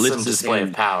suddenly awesome lifts his display hand.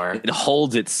 of power. It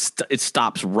holds it. It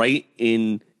stops right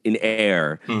in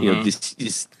air. Mm-hmm. You know,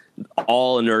 this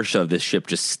all inertia of this ship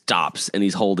just stops, and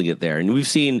he's holding it there. And we've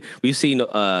seen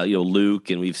Luke,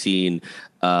 and we've seen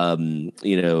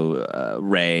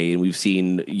Rey, and we've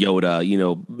seen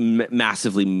Yoda,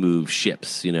 massively move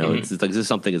ships. It's like this is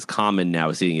something that's common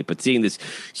now, seeing it, but seeing this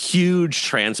huge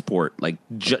transport, like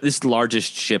this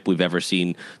largest ship we've ever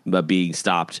seen being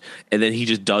stopped, and then he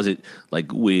just does it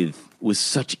like with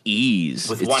such ease,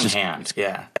 with one hand.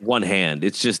 Yeah, one hand.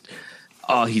 It's just,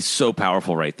 he's so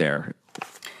powerful right there.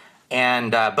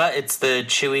 And but it's the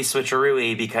Chewie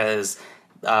switcheroo because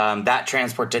that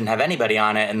transport didn't have anybody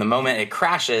on it, and the moment it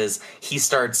crashes, he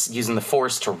starts using the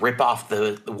Force to rip off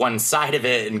the one side of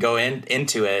it and go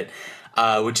into it,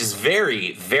 which is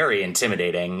very, very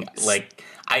intimidating. Like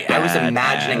I was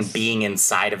imagining being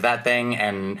inside of that thing,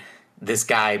 and this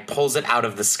guy pulls it out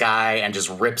of the sky and just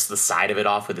rips the side of it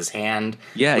off with his hand,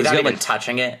 without even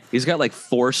touching it. He's got like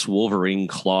Force Wolverine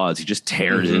claws. He just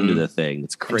tears into the thing.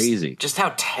 It's crazy. Just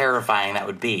how terrifying that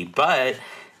would be. But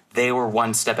they were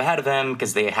one step ahead of him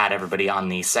because they had everybody on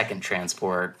the second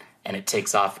transport, and it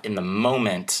takes off in the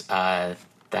moment I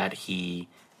guess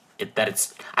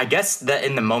that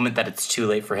in the moment that it's too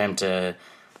late for him to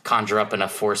conjure up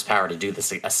enough Force power to do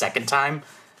this a second time,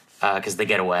 because they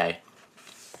get away.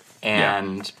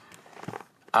 And,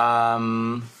 I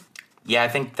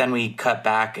think then we cut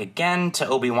back again to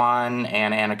Obi-Wan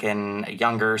and Anakin,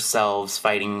 younger selves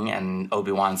fighting, and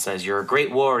Obi-Wan says, "You're a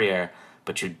great warrior,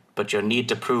 but your need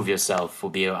to prove yourself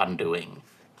will be your undoing."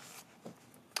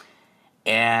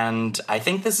 And I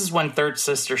think this is when Third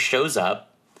Sister shows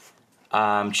up.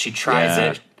 She tries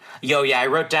it. I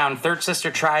wrote down Third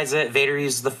Sister tries it. Vader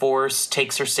uses the Force,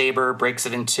 takes her saber, breaks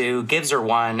it in two, gives her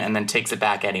one, and then takes it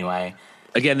back anyway.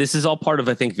 Again, this is all part of,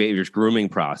 I think, Vader's grooming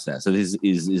process. So his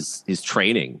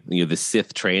training, the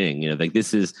Sith training. Like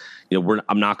this is,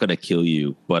 I'm not going to kill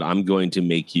you, but I'm going to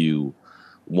make you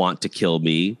want to kill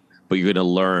me. But you're going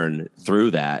to learn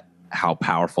through that how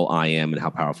powerful I am and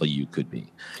how powerful you could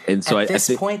be. And so at this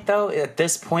point,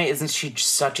 isn't she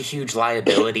such a huge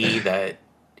liability that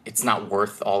it's not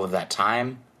worth all of that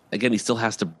time? Again, he still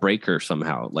has to break her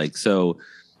somehow. Like so,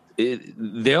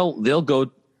 they'll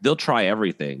try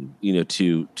everything,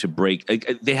 to break.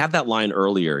 They have that line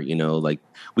earlier, like,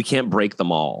 we can't break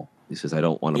them all. He says, I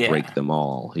don't want to break them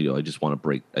all. I just want to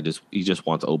break. He just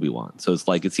wants Obi-Wan. So it's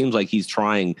like, it seems like he's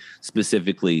trying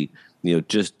specifically,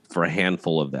 just for a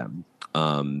handful of them.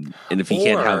 And if he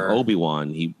can't have Obi-Wan,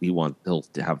 he'll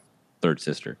have Third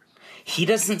Sister. He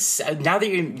doesn't. Now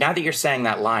that you're saying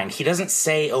that line, he doesn't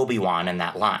say Obi-Wan in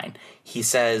that line. He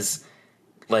says,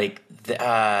 like,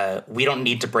 we don't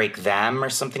need to break them or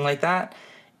something like that,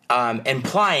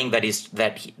 implying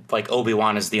that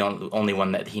Obi-Wan is the only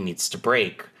one that he needs to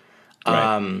break.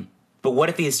 Right. But what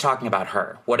if he's talking about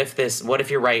her? What if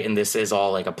you're right and this is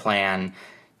all like a plan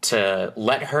to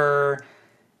let her?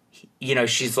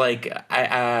 She's like,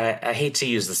 I hate to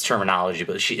use this terminology,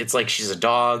 but it's like she's a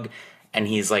dog, and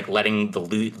he's like letting the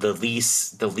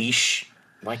leash.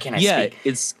 Why can't I speak?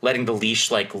 It's letting the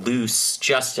leash like loose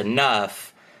just enough.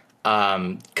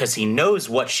 Because he knows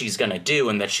what she's going to do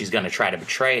and that she's going to try to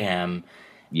betray him.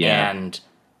 Yeah. And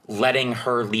letting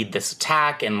her lead this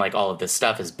attack and like all of this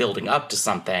stuff is building up to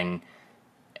something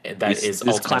that is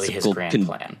ultimately his grand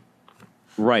plan.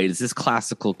 Right. It's this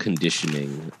classical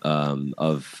conditioning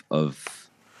of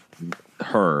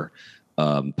her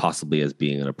possibly as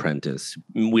being an apprentice.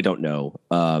 We don't know.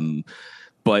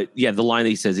 But yeah, the line that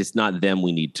he says, it's not them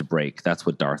we need to break. That's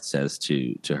what Darth says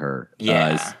to her.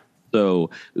 Yeah. So,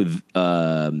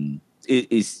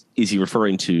 is he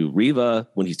referring to Reva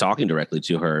when he's talking directly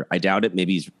to her? I doubt it.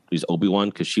 Maybe he's Obi-Wan,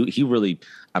 because he really,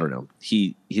 I don't know.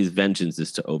 His vengeance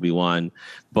is to Obi-Wan,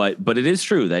 but it is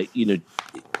true that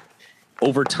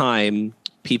over time,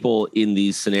 people in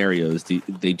these scenarios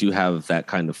they do have that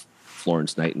kind of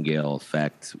Florence Nightingale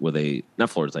effect, where not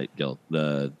Florence Nightingale,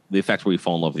 the effect where you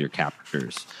fall in love with your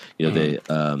captors.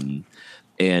 And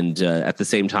at the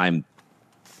same time,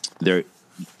 they're.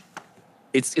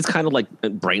 It's kind of like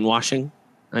brainwashing.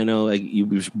 I know, like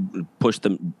you push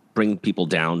them, bring people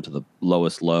down to the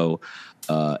lowest low,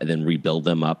 and then rebuild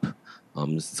them up.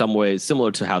 Some way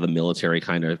similar to how the military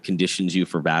kind of conditions you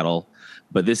for battle,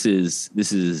 but this is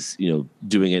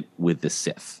doing it with the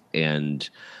Sith, and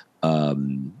I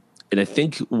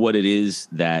think what it is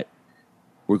that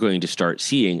we're going to start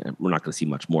seeing. We're not going to see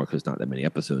much more because not that many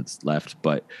episodes left,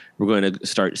 but we're going to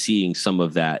start seeing some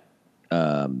of that.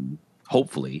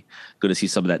 hopefully going to see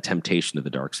some of that temptation to the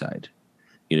dark side.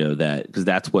 That because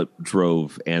that's what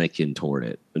drove Anakin toward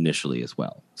it initially as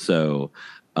well. So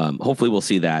hopefully we'll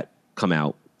see that come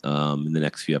out in the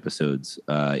next few episodes.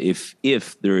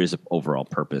 If there is an overall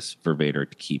purpose for Vader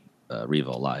to keep Reva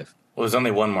alive. Well, there's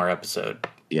only one more episode.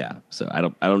 Yeah, so I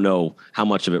don't know how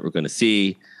much of it we're going to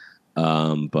see.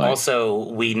 But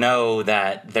also, we know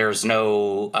that there's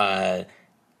no.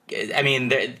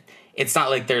 It's not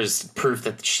like there's proof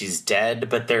that she's dead,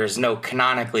 but there's no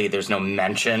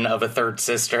mention of a third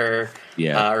sister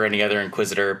or any other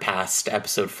Inquisitor past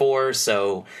episode 4.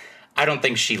 So I don't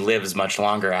think she lives much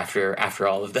longer after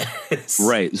all of this.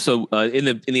 Right. So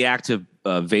in the act of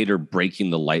Vader breaking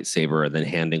the lightsaber and then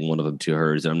handing one of them to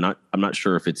hers, I'm not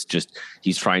sure if it's just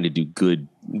he's trying to do good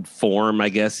form, I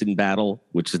guess, in battle,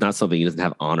 which is not something he doesn't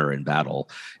have honor in battle.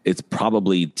 It's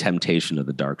probably temptation of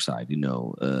the dark side,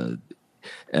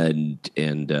 and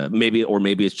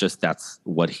maybe it's just that's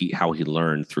how he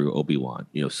learned through Obi-Wan.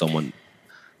 Someone.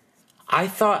 I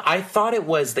thought it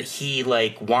was that he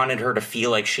wanted her to feel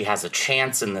like she has a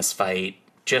chance in this fight,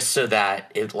 just so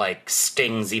that it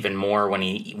stings even more when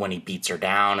he beats her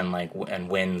down and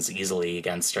wins easily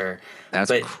against her.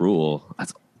 That's cruel.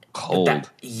 That's cold.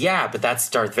 But that's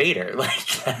Darth Vader.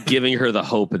 Giving her the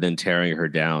hope and then tearing her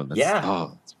down.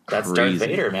 That's Darth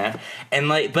Vader, man. And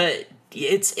but.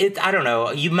 It's I don't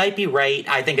know. You might be right.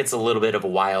 I think it's a little bit of a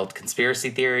wild conspiracy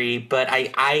theory, but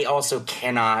I also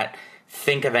cannot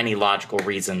think of any logical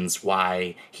reasons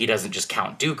why he doesn't just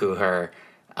Count Dooku her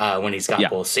when he's got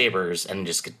both sabers and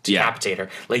just decapitate her.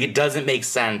 It doesn't make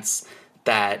sense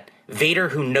that Vader,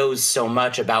 who knows so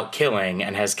much about killing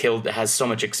and has so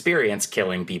much experience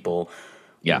killing people,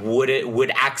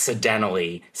 would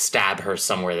accidentally stab her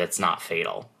somewhere that's not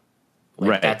fatal.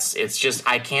 Right. It's just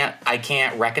I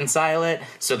can't reconcile it.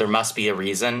 So there must be a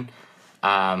reason.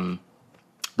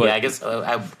 But I guess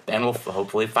and we'll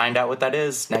hopefully find out what that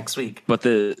is next week. But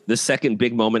the second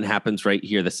big moment happens right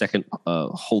here. The second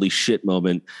holy shit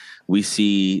moment, we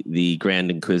see the Grand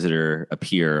Inquisitor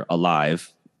appear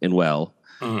alive and well,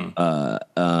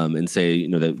 and say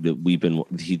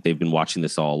that they've been watching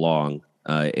this all along,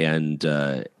 and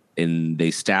they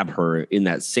stab her in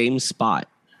that same spot.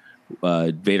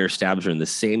 Vader stabs her in the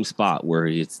same spot where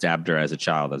he had stabbed her as a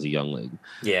child, as a youngling.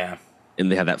 Yeah. And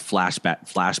they have that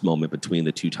flash moment between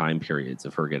the two time periods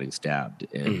of her getting stabbed.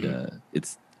 And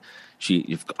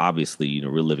she obviously,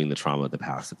 reliving the trauma of the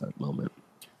past at that moment.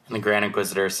 And the Grand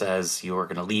Inquisitor says, "You are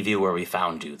going to leave you where we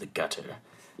found you, the gutter."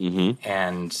 Mm-hmm.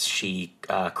 And she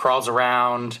crawls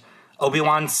around.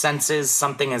 Obi-Wan senses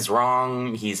something is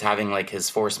wrong. He's having his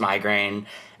forced migraine.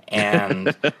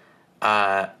 And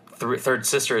third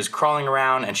sister is crawling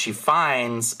around, and she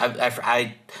finds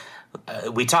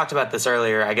we talked about this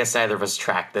earlier. I guess neither of us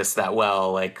tracked this that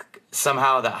well.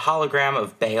 Somehow the hologram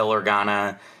of Bail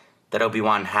Organa that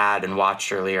Obi-Wan had and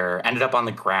watched earlier ended up on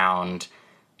the ground,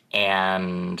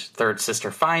 and third sister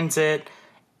finds it,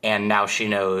 and now she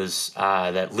knows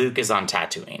that Luke is on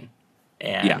Tatooine,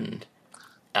 and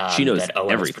she knows that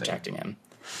Owen everything. is protecting him.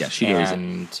 Yeah, she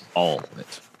knows all of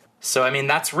it. So,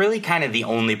 that's really kind of the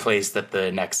only place that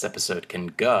the next episode can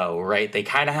go, right? They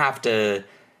kind of have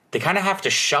to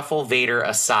shuffle Vader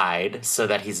aside so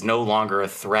that he's no longer a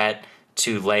threat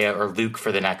to Leia or Luke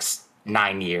for the next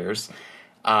 9 years,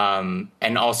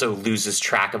 and also loses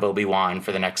track of Obi-Wan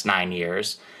for the next 9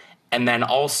 years, and then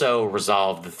also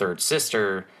resolve the third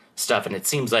sister stuff. And it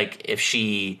seems like if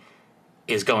she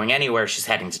is going anywhere, she's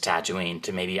heading to Tatooine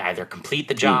to maybe either complete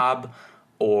the job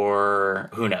or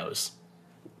who knows.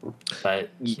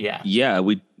 But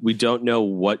we don't know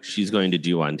what she's going to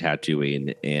do on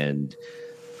Tatooine, and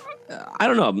I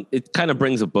don't know. It kind of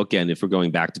brings a bookend if we're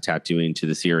going back to Tatooine to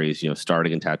the series,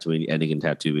 starting in Tatooine, ending in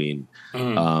Tatooine.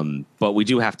 But we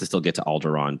do have to still get to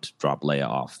Alderaan to drop Leia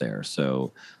off there.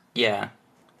 So yeah,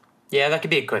 that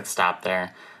could be a quick stop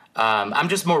there. I'm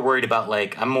just more worried about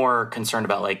I'm more concerned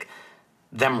about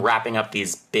them wrapping up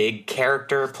these big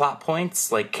character plot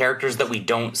points, characters that we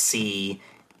don't see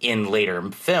in later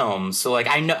films. So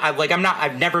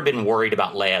I've never been worried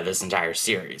about Leia this entire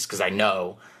series because I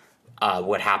know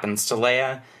what happens to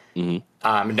Leia. Mm-hmm.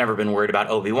 I've never been worried about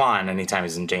Obi-Wan anytime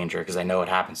he's in danger because I know what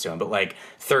happens to him. But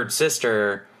third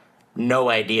sister,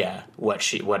 no idea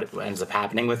what ends up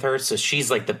happening with her. So she's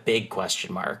the big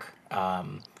question mark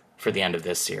for the end of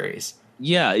this series.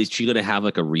 Yeah, is she going to have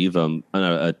a Reva,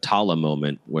 a Tala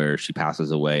moment where she passes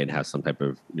away and has some type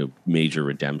of major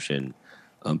redemption?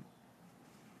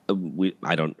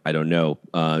 I don't know.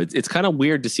 It's kind of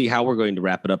weird to see how we're going to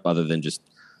wrap it up, other than just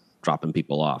dropping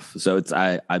people off. So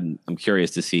I'm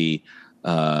curious to see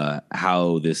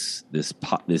how this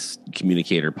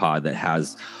communicator pod that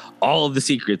has all of the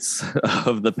secrets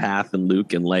of the path and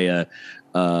Luke and Leia,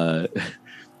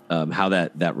 how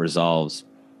that resolves.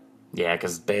 Yeah,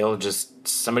 because Bale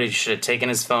somebody should have taken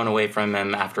his phone away from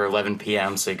him after 11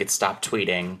 p.m. so he could stop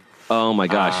tweeting. Oh my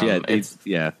gosh! It's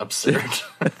yeah, absurd.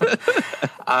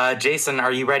 Jason,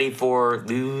 are you ready for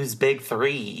Lou's Big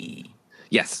Three?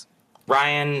 Yes.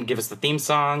 Ryan, give us the theme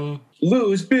song.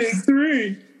 Lou's Big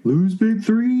Three. Lou's Big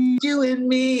Three. You and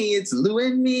me, it's Lou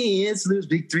and me, it's Lou's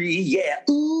Big Three. Yeah,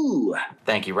 ooh.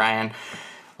 Thank you, Ryan.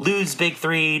 Lou's Big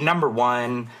Three, number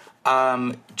one.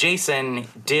 Jason,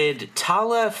 did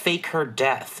Tala fake her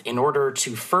death in order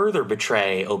to further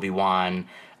betray Obi-Wan,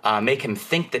 make him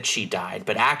think that she died,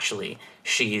 but actually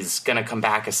she's gonna come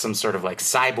back as some sort of like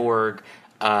cyborg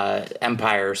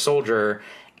Empire soldier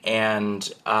and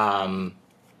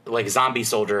like zombie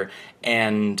soldier,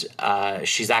 and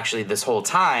she's actually this whole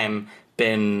time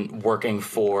been working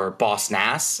for Boss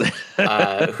Nass,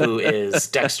 who is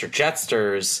Dexter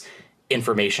Jettster's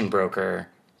information broker.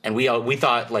 And we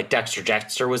thought like Dexter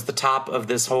Jettster was the top of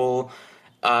this whole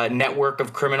network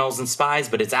of criminals and spies,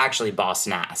 but it's actually Boss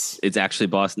Nass. It's actually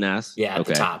Boss Nass? Yeah, at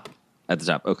the top. At the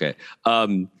top, okay.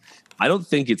 I don't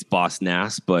think it's Boss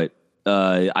Nass, but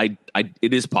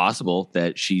it is possible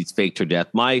that she's faked her death.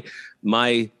 My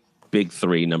big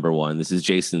three, number one, this is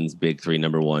Jason's big three,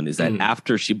 number one, is that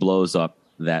after she blows up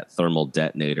that thermal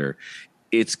detonator,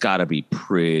 it's got to be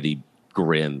pretty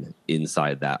grim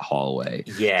inside that hallway.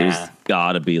 Yeah, there's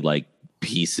gotta be like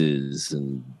pieces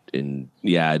and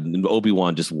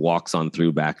Obi-Wan just walks on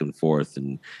through back and forth,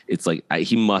 and it's like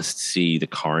he must see the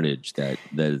carnage that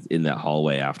is in that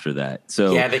hallway after that.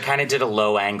 So yeah, they kind of did a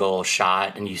low angle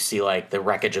shot, and you see like the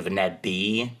wreckage of Ned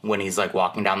B when he's like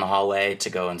walking down the hallway to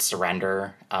go and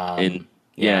surrender.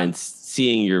 And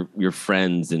seeing your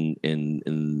friends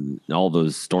and all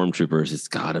those stormtroopers, it's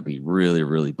got to be really,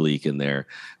 really bleak in there.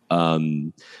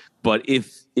 But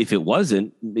if it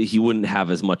wasn't, he wouldn't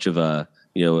have as much of a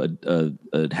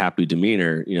happy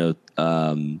demeanor.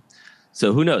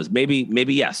 So who knows? Maybe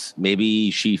yes.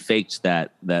 Maybe she faked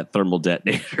that thermal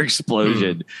detonator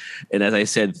explosion, and as I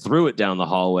said, threw it down the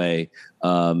hallway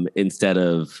instead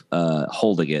of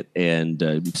holding it,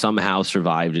 and somehow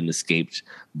survived and escaped,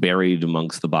 buried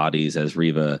amongst the bodies as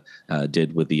Reva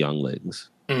did with the younglings.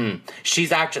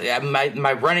 She's actually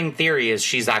my running theory is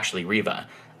she's actually Reva.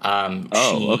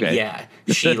 Okay. Yeah,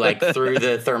 she like threw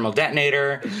the thermal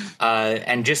detonator,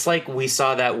 and just like we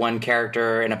saw that one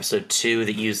character in episode 2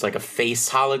 that used like a face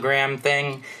hologram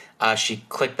thing, she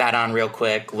clicked that on real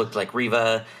quick, looked like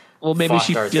Reva. Well, maybe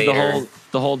she Darth did Vader.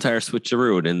 the whole entire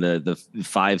switcheroo, and the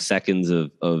 5 seconds of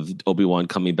Obi-Wan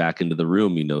coming back into the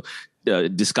room,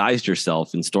 disguised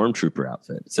herself in stormtrooper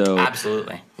outfit. So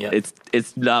Absolutely, yeah,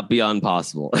 it's not beyond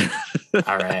possible.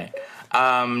 All right.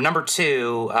 Number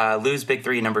 2, Lou's Big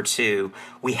Three, number 2.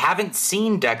 We haven't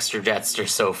seen Dexter Jettster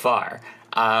so far.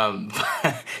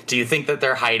 Do you think that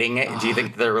they're hiding it? Do you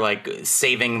think they're like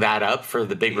saving that up for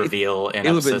the big reveal in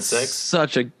episode 6?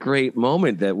 Such a great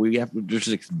moment that we're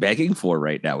just begging for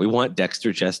right now. We want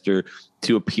Dexter Jettster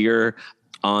to appear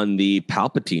on the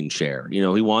Palpatine chair.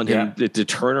 We want him to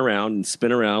turn around and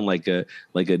spin around like an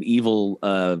evil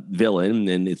villain,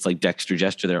 and it's like Dexter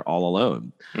Jettster there all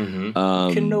alone.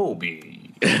 Kenobi.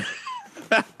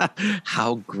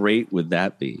 How great would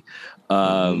that be?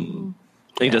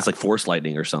 He does like force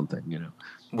lightning or something,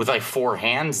 With like 4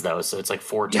 hands though, so it's like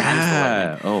 4 times the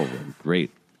Yeah. lightning. Oh,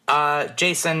 great.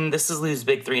 Jason, this is Lou's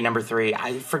Big Three, number 3.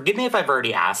 Forgive me if I've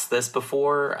already asked this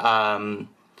before,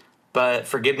 but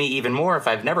forgive me even more if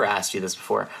I've never asked you this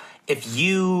before. If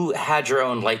you had your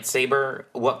own lightsaber,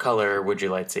 what color would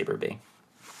your lightsaber be?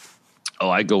 Oh,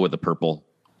 I go with the purple.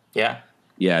 Yeah?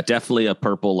 Yeah, definitely a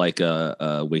purple, like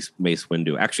a Mace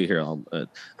Windu. Actually, here,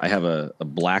 I have a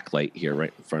black light here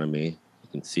right in front of me. You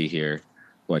can see here.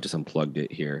 Well, I just unplugged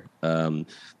it here.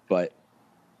 But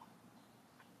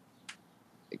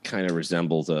it kind of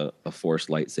resembles a Force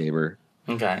lightsaber.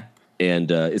 Okay.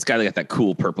 And it's got like that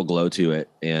cool purple glow to it.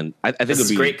 And I think This it would is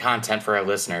be great content for our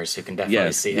listeners who can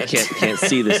definitely see it. You can't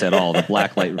see this at all, the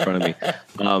black light in front of me.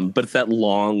 But it's that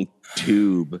long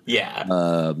tube.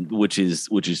 Yeah. Which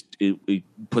it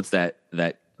puts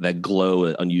that glow,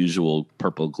 unusual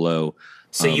purple glow.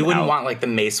 So you wouldn't out. want like the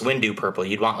Mace Windu purple.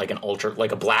 You'd want like an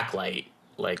like a black light.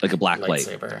 Like a black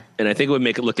lightsaber. light. And I think it would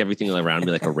make it look everything around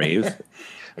me like a rave.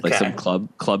 Like some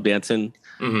club dancing.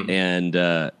 And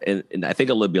I think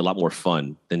it would be a lot more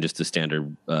fun than just a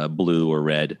standard blue or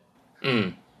red.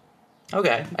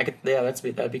 Okay,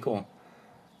 that'd be cool.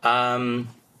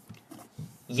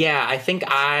 Yeah, I think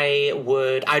I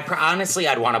would. I'd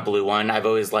want a blue one. I've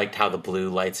always liked how the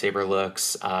blue lightsaber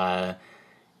looks.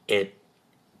 It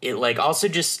like also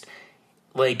just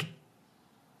like,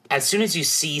 as soon as you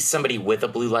see somebody with a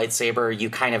blue lightsaber, you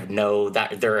kind of know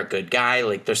that they're a good guy.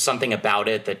 Like, there's something about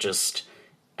it that just,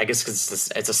 I guess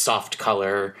because it's a soft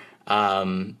color,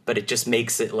 but it just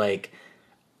makes it like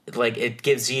it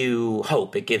gives you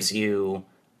hope. It gives you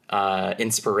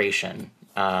inspiration.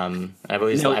 I've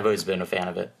always been a fan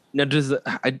of it. Now,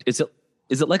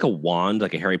 is it like a wand,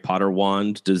 like a Harry Potter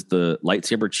wand? Does the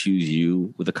lightsaber choose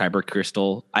you with a kyber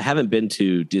crystal? I haven't been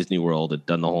to Disney World and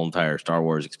done the whole entire Star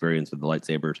Wars experience with the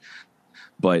lightsabers,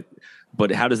 but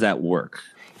how does that work?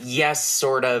 Yes,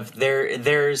 sort of.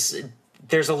 There's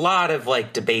a lot of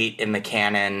like debate in the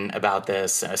canon about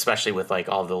this, especially with like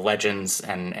all the legends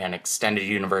and extended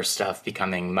universe stuff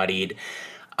becoming muddied.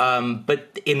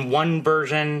 But in one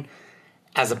version,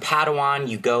 as a Padawan,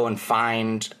 you go and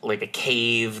find like a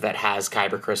cave that has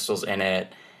kyber crystals in it,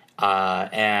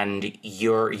 and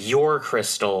your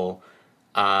crystal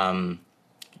sort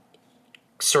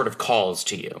of calls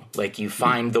to you. Like, you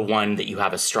find the one that you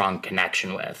have a strong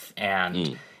connection with,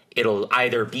 and it'll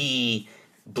either be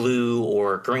blue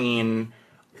or green,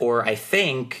 or I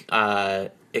think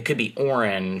it could be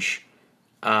orange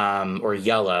or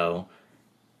yellow.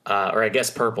 Or I guess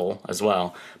purple as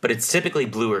well, but it's typically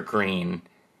blue or green.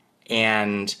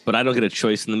 But I don't get a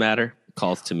choice in the matter. It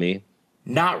calls to me.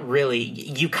 Not really.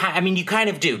 You kind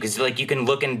of do, because like you can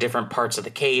look in different parts of the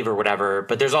cave or whatever.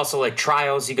 But there's also like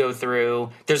trials you go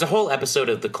through. There's a whole episode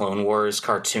of the Clone Wars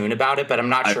cartoon about it, but I'm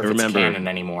not sure if it's canon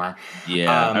anymore.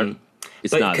 Yeah,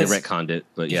 it's not. They retconned it,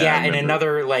 but yeah. Yeah, in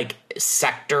another like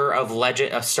sector of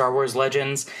Star Wars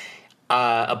Legends,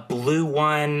 a blue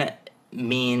one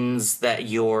means that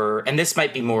and this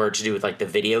might be more to do with like the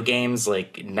video games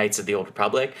like Knights of the Old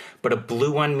Republic, but a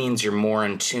blue one means you're more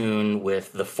in tune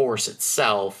with the Force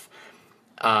itself,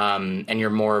 and you're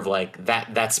more of like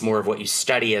that's more of what you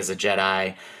study as a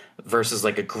Jedi, versus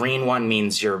like a green one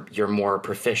means you're more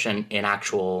proficient in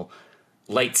actual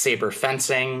lightsaber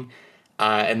fencing,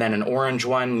 and then an orange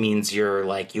one means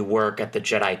you work at the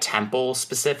Jedi Temple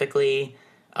specifically,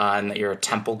 and that you're a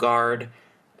temple guard.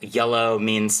 Yellow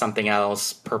means something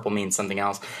else. Purple means something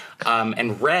else.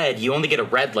 And red, you only get a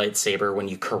red lightsaber when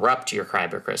you corrupt your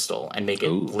kyber crystal and make it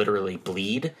literally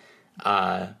bleed.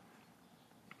 That's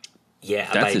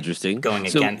interesting. Going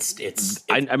against its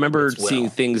I remember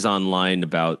seeing things online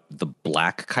about the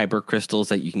black kyber crystals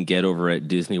that you can get over at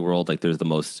Disney World. Like, there's the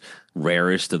most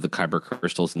rarest of the kyber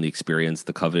crystals in the experience,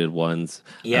 the coveted ones.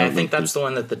 Yeah, I think that's the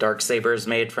one that the Darksaber is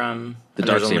made from.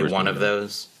 There's only one of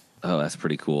those. Oh, that's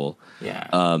pretty cool. Yeah.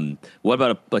 What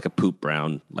about a poop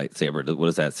brown lightsaber? What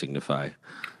does that signify?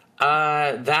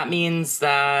 That means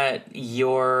that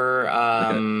you're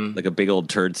like a big old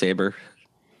turd saber.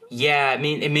 Yeah,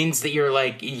 it means that you're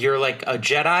like a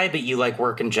Jedi, but you like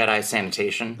work in Jedi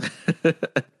sanitation.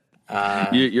 They're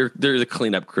the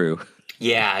cleanup crew.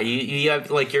 Yeah, you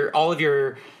have like all of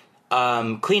your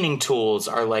cleaning tools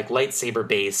are like lightsaber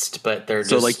based, but they're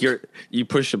so like you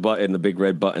push a button, the big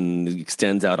red button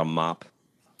extends out a mop.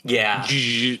 Yeah.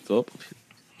 Oh.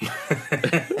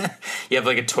 You have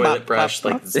like a toilet brush,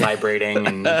 like it's vibrating,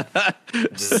 and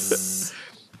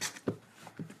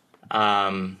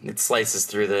it slices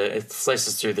through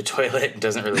the toilet and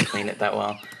doesn't really clean it that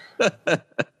well.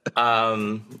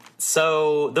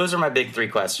 So those are my big three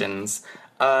questions.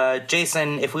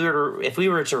 Jason, if we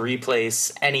were to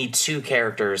replace any two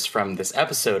characters from this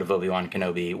episode of Obi-Wan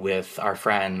Kenobi with our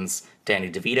friends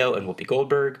Danny DeVito and Whoopi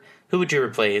Goldberg, who would you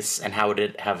replace, and how would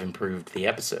it have improved the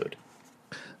episode?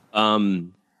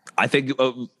 I think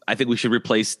we should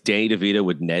replace Danny DeVito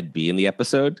with Ned B in the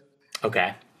episode.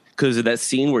 Okay. Because of that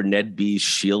scene where Ned B's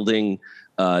shielding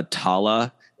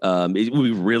Tala, it would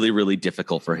be really, really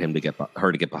difficult for her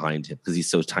to get behind him because he's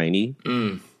so tiny.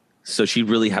 So she'd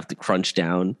really have to crunch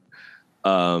down.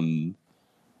 And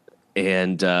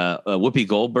Whoopi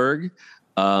Goldberg,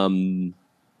 I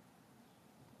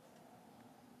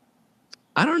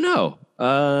don't know.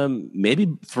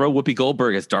 Maybe throw Whoopi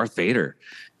Goldberg as Darth Vader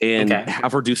and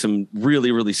have her do some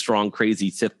really, really strong,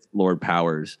 crazy Sith Lord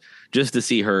powers just to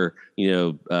see her,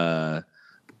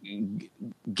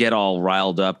 get all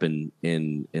riled up and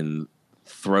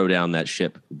throw down that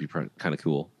ship. Would be kind of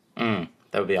cool. That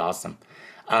would be awesome.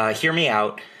 Hear me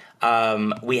out.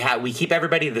 We keep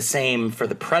everybody the same for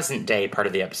the present day part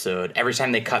of the episode. Every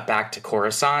time they cut back to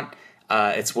Coruscant,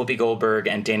 it's Whoopi Goldberg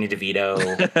and Danny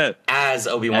DeVito as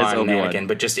Obi-Wan and Anakin,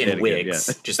 but just in wigs.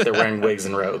 Yeah. Just they're wearing wigs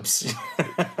and robes.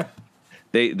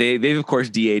 They've of course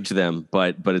de-aged them,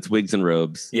 but it's wigs and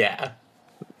robes. Yeah.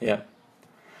 Yeah.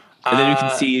 And then you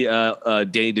can see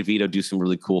Danny DeVito do some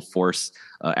really cool Force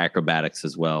acrobatics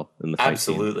as well in the fight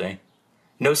Absolutely. Scene.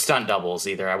 No stunt doubles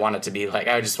either. I want it to be like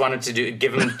I just wanted to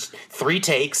give him 3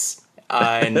 takes,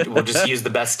 and we'll just use the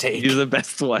best take. Use the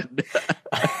best one.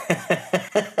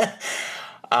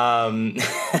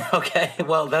 Okay,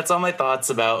 well, that's all my thoughts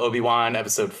about Obi-Wan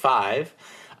Episode 5.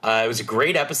 It was a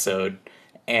great episode,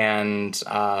 and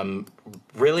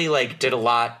really, like, did a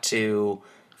lot to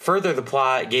further the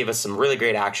plot, gave us some really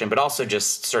great action, but also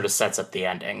just sort of sets up the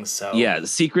ending. So yeah, the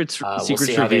secrets we'll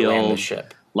see how they land the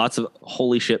ship. Lots of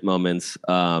holy shit moments,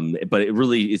 but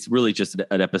it's really just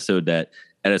an episode that,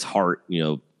 at its heart,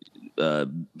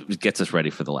 gets us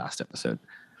ready for the last episode.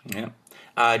 Yeah.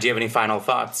 Do you have any final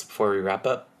thoughts before we wrap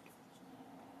up?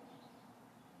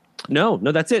 No,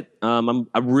 that's it. I'm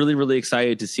really, really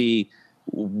excited to see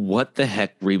what the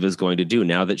heck Reva's going to do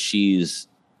now that she's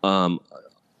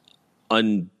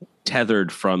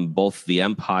untethered from both the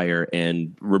Empire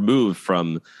and removed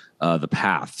from the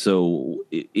path. So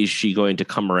is she going to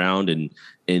come around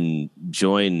and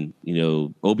join,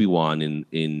 Obi-Wan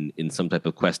in some type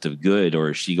of quest of good,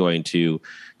 or is she going to,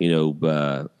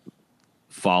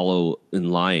 follow in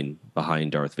line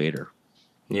behind Darth Vader?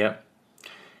 Yep.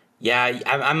 Yeah,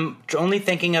 I'm only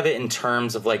thinking of it in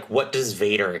terms of, like, what does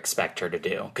Vader expect her to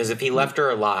do? Because if he left her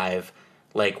alive,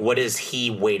 like, what is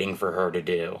he waiting for her to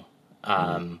do?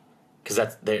 Because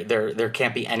that's there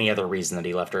can't be any other reason that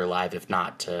he left her alive if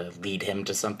not to lead him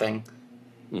to something.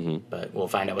 Mm-hmm. But we'll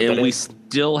find out what that is. And we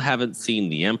still haven't seen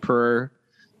the Emperor,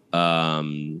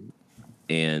 and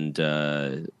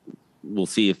we'll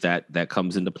see if that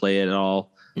comes into play at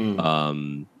all.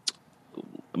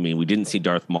 I mean, we didn't see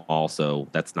Darth Maul, so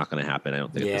that's not going to happen, I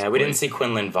don't think. Yeah, we didn't see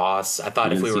Quinlan Voss. I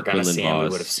thought if we were going to see him, we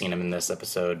would have seen him in this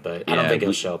episode, but I don't think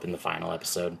he'll show up in the final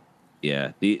episode.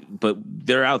 Yeah, but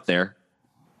they're out there.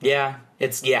 Yeah,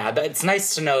 it's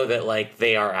nice to know that, like,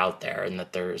 they are out there and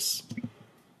that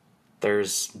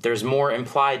there's more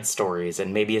implied stories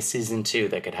and maybe a season 2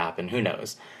 that could happen. Who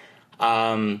knows?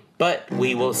 But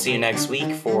we will see you next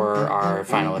week for our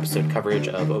final episode coverage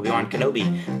of Obi-Wan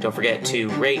Kenobi. Don't forget to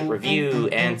rate, review,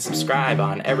 and subscribe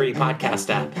on every podcast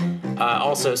app.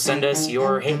 Also, send us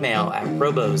your hate mail at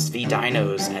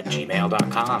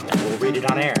robosvdinos@gmail.com, and we'll read it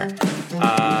on air.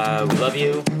 We love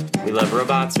you. We love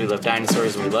robots. We love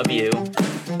dinosaurs. We love you.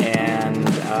 And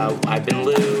I've been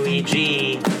Lou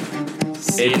E.G.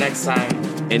 See you next time.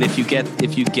 And if you get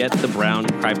the brown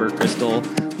Kyber crystal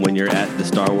when you're at the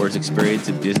Star Wars experience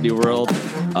at Disney World,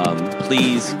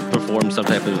 please perform some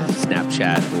type of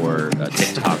Snapchat or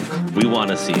TikTok. We want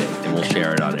to see it, and we'll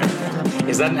share it on air.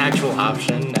 Is that an actual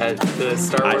option at the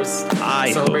Star Wars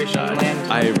Celebration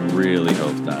Land? I really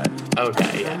hope not.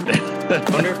 Okay, yeah. I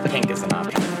wonder if pink is an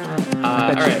option.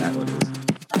 All right.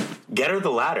 Get her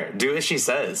the ladder. Do as she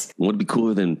says. Would be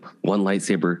cooler than one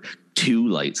lightsaber, 2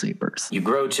 lightsabers. You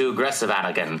grow too aggressive,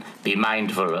 Anakin. Be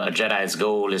mindful. A Jedi's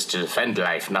goal is to defend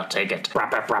life, not take it.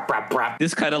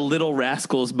 This kind of Little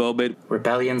Rascals moment.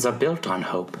 Rebellions are built on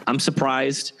hope. I'm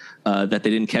surprised that they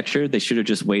didn't catch her. They should have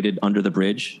just waited under the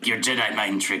bridge. Your Jedi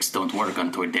mind tricks don't work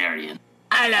on Toydarian.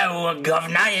 Hello,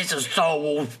 Governor. It's a Star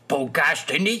Wars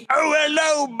podcast, isn't it? Oh,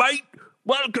 hello, mate.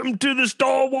 Welcome to the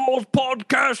Star Wars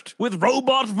podcast with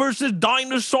robots versus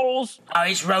dinosaurs. Oh,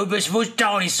 it's robots versus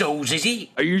dinosaurs, is it?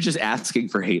 Are you just asking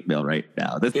for hate mail right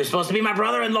now? You're supposed to be my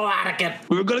brother-in-law, Anakin.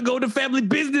 We were going to go to family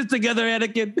business together,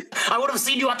 Anakin. I would have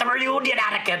seen you at the reunion,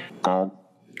 Anakin. Gong,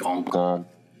 gong, gong,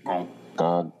 gong,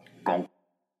 gong, gong.